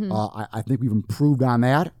 Mm-hmm. I think we've improved on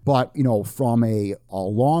that. But, from a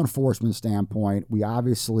law enforcement standpoint, we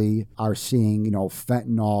obviously are seeing,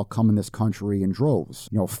 fentanyl come in this country in droves.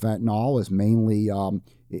 Fentanyl is mainly,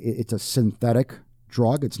 it's a synthetic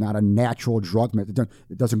drug. It's not a natural drug.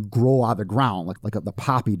 It doesn't grow out of the ground like the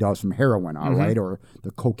poppy does from heroin, all mm-hmm. right, or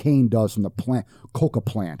the cocaine does from the coca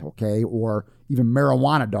plant, okay, or even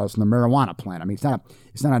marijuana does from the marijuana plant. I mean,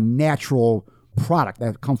 it's not a natural product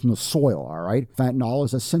that comes from the soil, all right? Fentanyl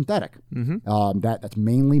is a synthetic that's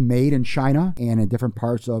mainly made in China and in different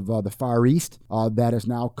parts of the Far East that is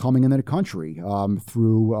now coming into the country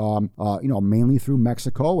through, mainly through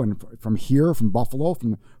Mexico and from Buffalo,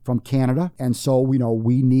 from Canada. And so,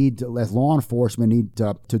 we need, as law enforcement, need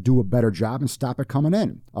to do a better job and stop it coming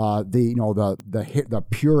in. The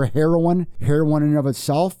pure heroin in and of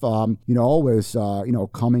itself, is,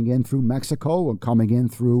 coming in through Mexico and coming in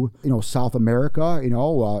through, South America,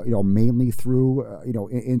 mainly through,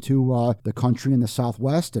 into the country in the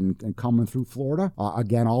Southwest and coming through Florida.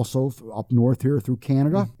 Again, also up north here through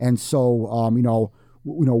Canada. Mm-hmm. And so,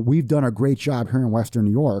 we've done a great job here in Western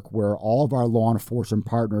New York where all of our law enforcement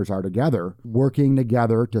partners are together, working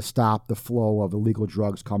together to stop the flow of illegal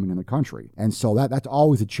drugs coming in the country. And so that's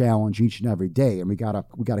always a challenge each and every day, and we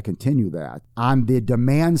gotta continue that. On the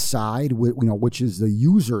demand side, which is the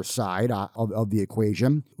user side of the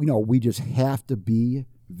equation, we just have to be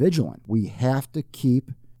vigilant. We have to keep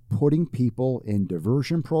putting people in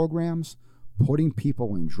diversion programs, putting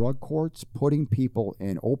people in drug courts, putting people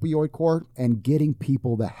in opioid court, and getting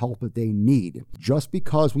people the help that they need. Just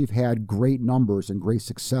because we've had great numbers and great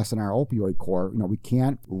success in our opioid court, we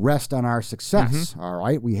can't rest on our success. Mm-hmm. All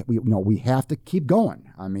right, we have to keep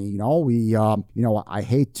going. I mean, I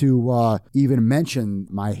hate to even mention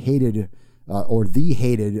my hated the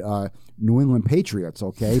hated New England Patriots,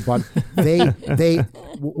 okay? But they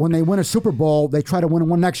when they win a Super Bowl, they try to win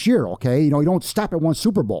one next year, okay? You don't stop at one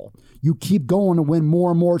Super Bowl. You keep going to win more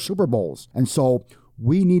and more Super Bowls. And so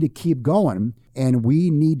we need to keep going, and we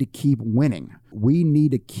need to keep winning. We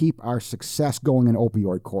need to keep our success going in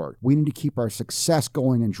opioid court. We need to keep our success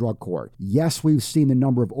going in drug court. Yes, we've seen the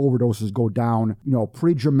number of overdoses go down,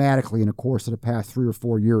 pretty dramatically in the course of the past 3 or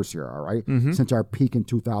 4 years here, all right? Mm-hmm. Since our peak in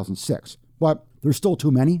 2006. But there's still too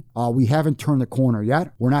many. We haven't turned the corner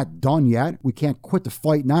yet. We're not done yet. We can't quit the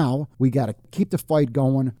fight now. We got to keep the fight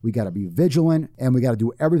going. We got to be vigilant, and we got to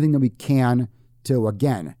do everything that we can to,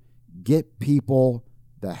 again, get people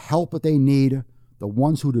the help that they need, the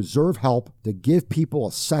ones who deserve help, to give people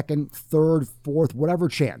a second, third, fourth, whatever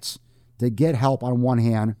chance to get help on one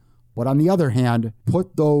hand, but on the other hand,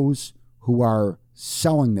 put those who are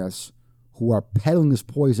selling this, who are peddling this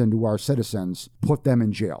poison to our citizens, put them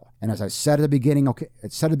in jail. And as I said at the beginning, at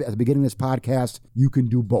the beginning of this podcast, you can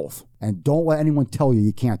do both. And don't let anyone tell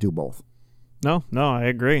you can't do both. No, I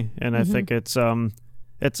agree. And I think it's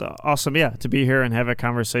awesome, to be here and have a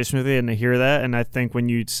conversation with you and to hear that. And I think when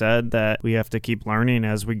you said that we have to keep learning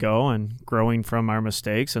as we go and growing from our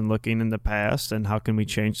mistakes and looking in the past and how can we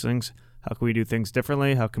change things, how can we do things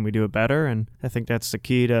differently, how can we do it better? And I think that's the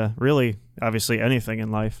key to really, obviously, anything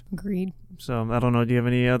in life. Agreed. So I don't know, do you have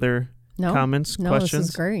any other comments, questions? No, this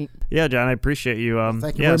is great. Yeah, John, I appreciate you.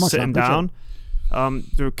 Thank you very much. Sitting down.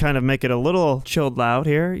 To kind of make it a little chilled out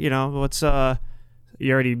here, what's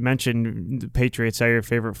you already mentioned the Patriots are your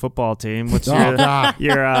favorite football team. What's your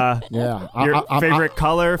favorite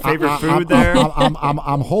color, favorite food there?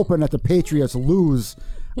 I'm hoping that the Patriots lose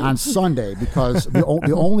on Sunday because the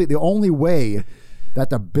only way that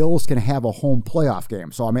the Bills can have a home playoff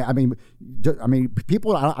game. So I mean,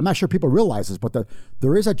 people. I'm not sure people realize this, but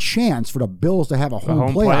there is a chance for the Bills to have a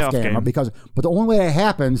home playoff game. But the only way that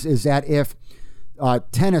happens is that if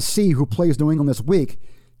Tennessee, who plays New England this week,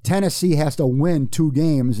 Tennessee has to win 2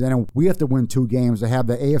 games, and we have to win 2 games to have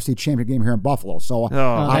the AFC Championship game here in Buffalo. So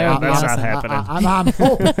that's not happening.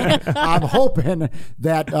 I'm hoping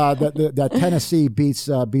that that Tennessee beats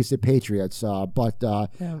the Patriots. I'm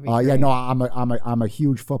a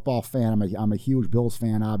huge football fan. I'm a huge Bills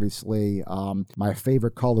fan. Obviously, my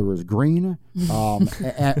favorite color is green,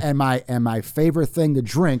 and my favorite thing to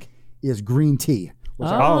drink is green tea.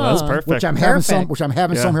 That's perfect. Which I'm having some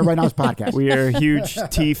here right now as podcast. We are huge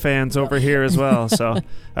tea fans over here as well. So, all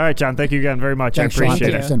right, John, thank you again very much. Thanks, I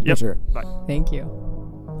appreciate it. Yep. Bye. Thank you.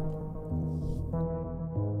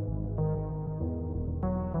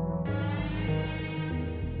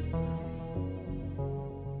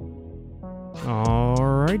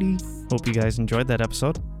 Alrighty. Hope you guys enjoyed that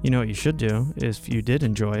episode. You know what you should do is, if you did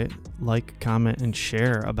enjoy it, like, comment, and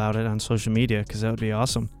share about it on social media, because that would be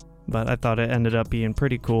awesome. But I thought it ended up being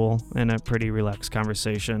pretty cool and a pretty relaxed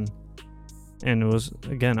conversation. And it was,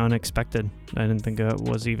 again, unexpected. I didn't think it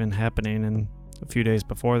was even happening. And a few days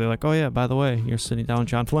before, they're like, oh yeah, by the way, you're sitting down with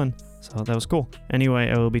John Flynn. So that was cool.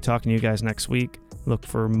 Anyway, I will be talking to you guys next week. Look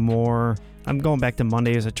for more. I'm going back to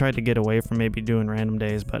Mondays. I tried to get away from maybe doing random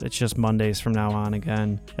days, but it's just Mondays from now on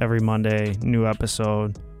again. Every Monday, new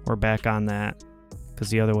episode. We're back on that because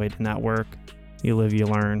the other way did not work. You live, you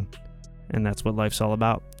learn. And that's what life's all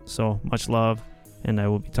about. So much love, and I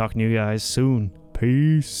will be talking to you guys soon.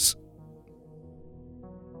 Peace.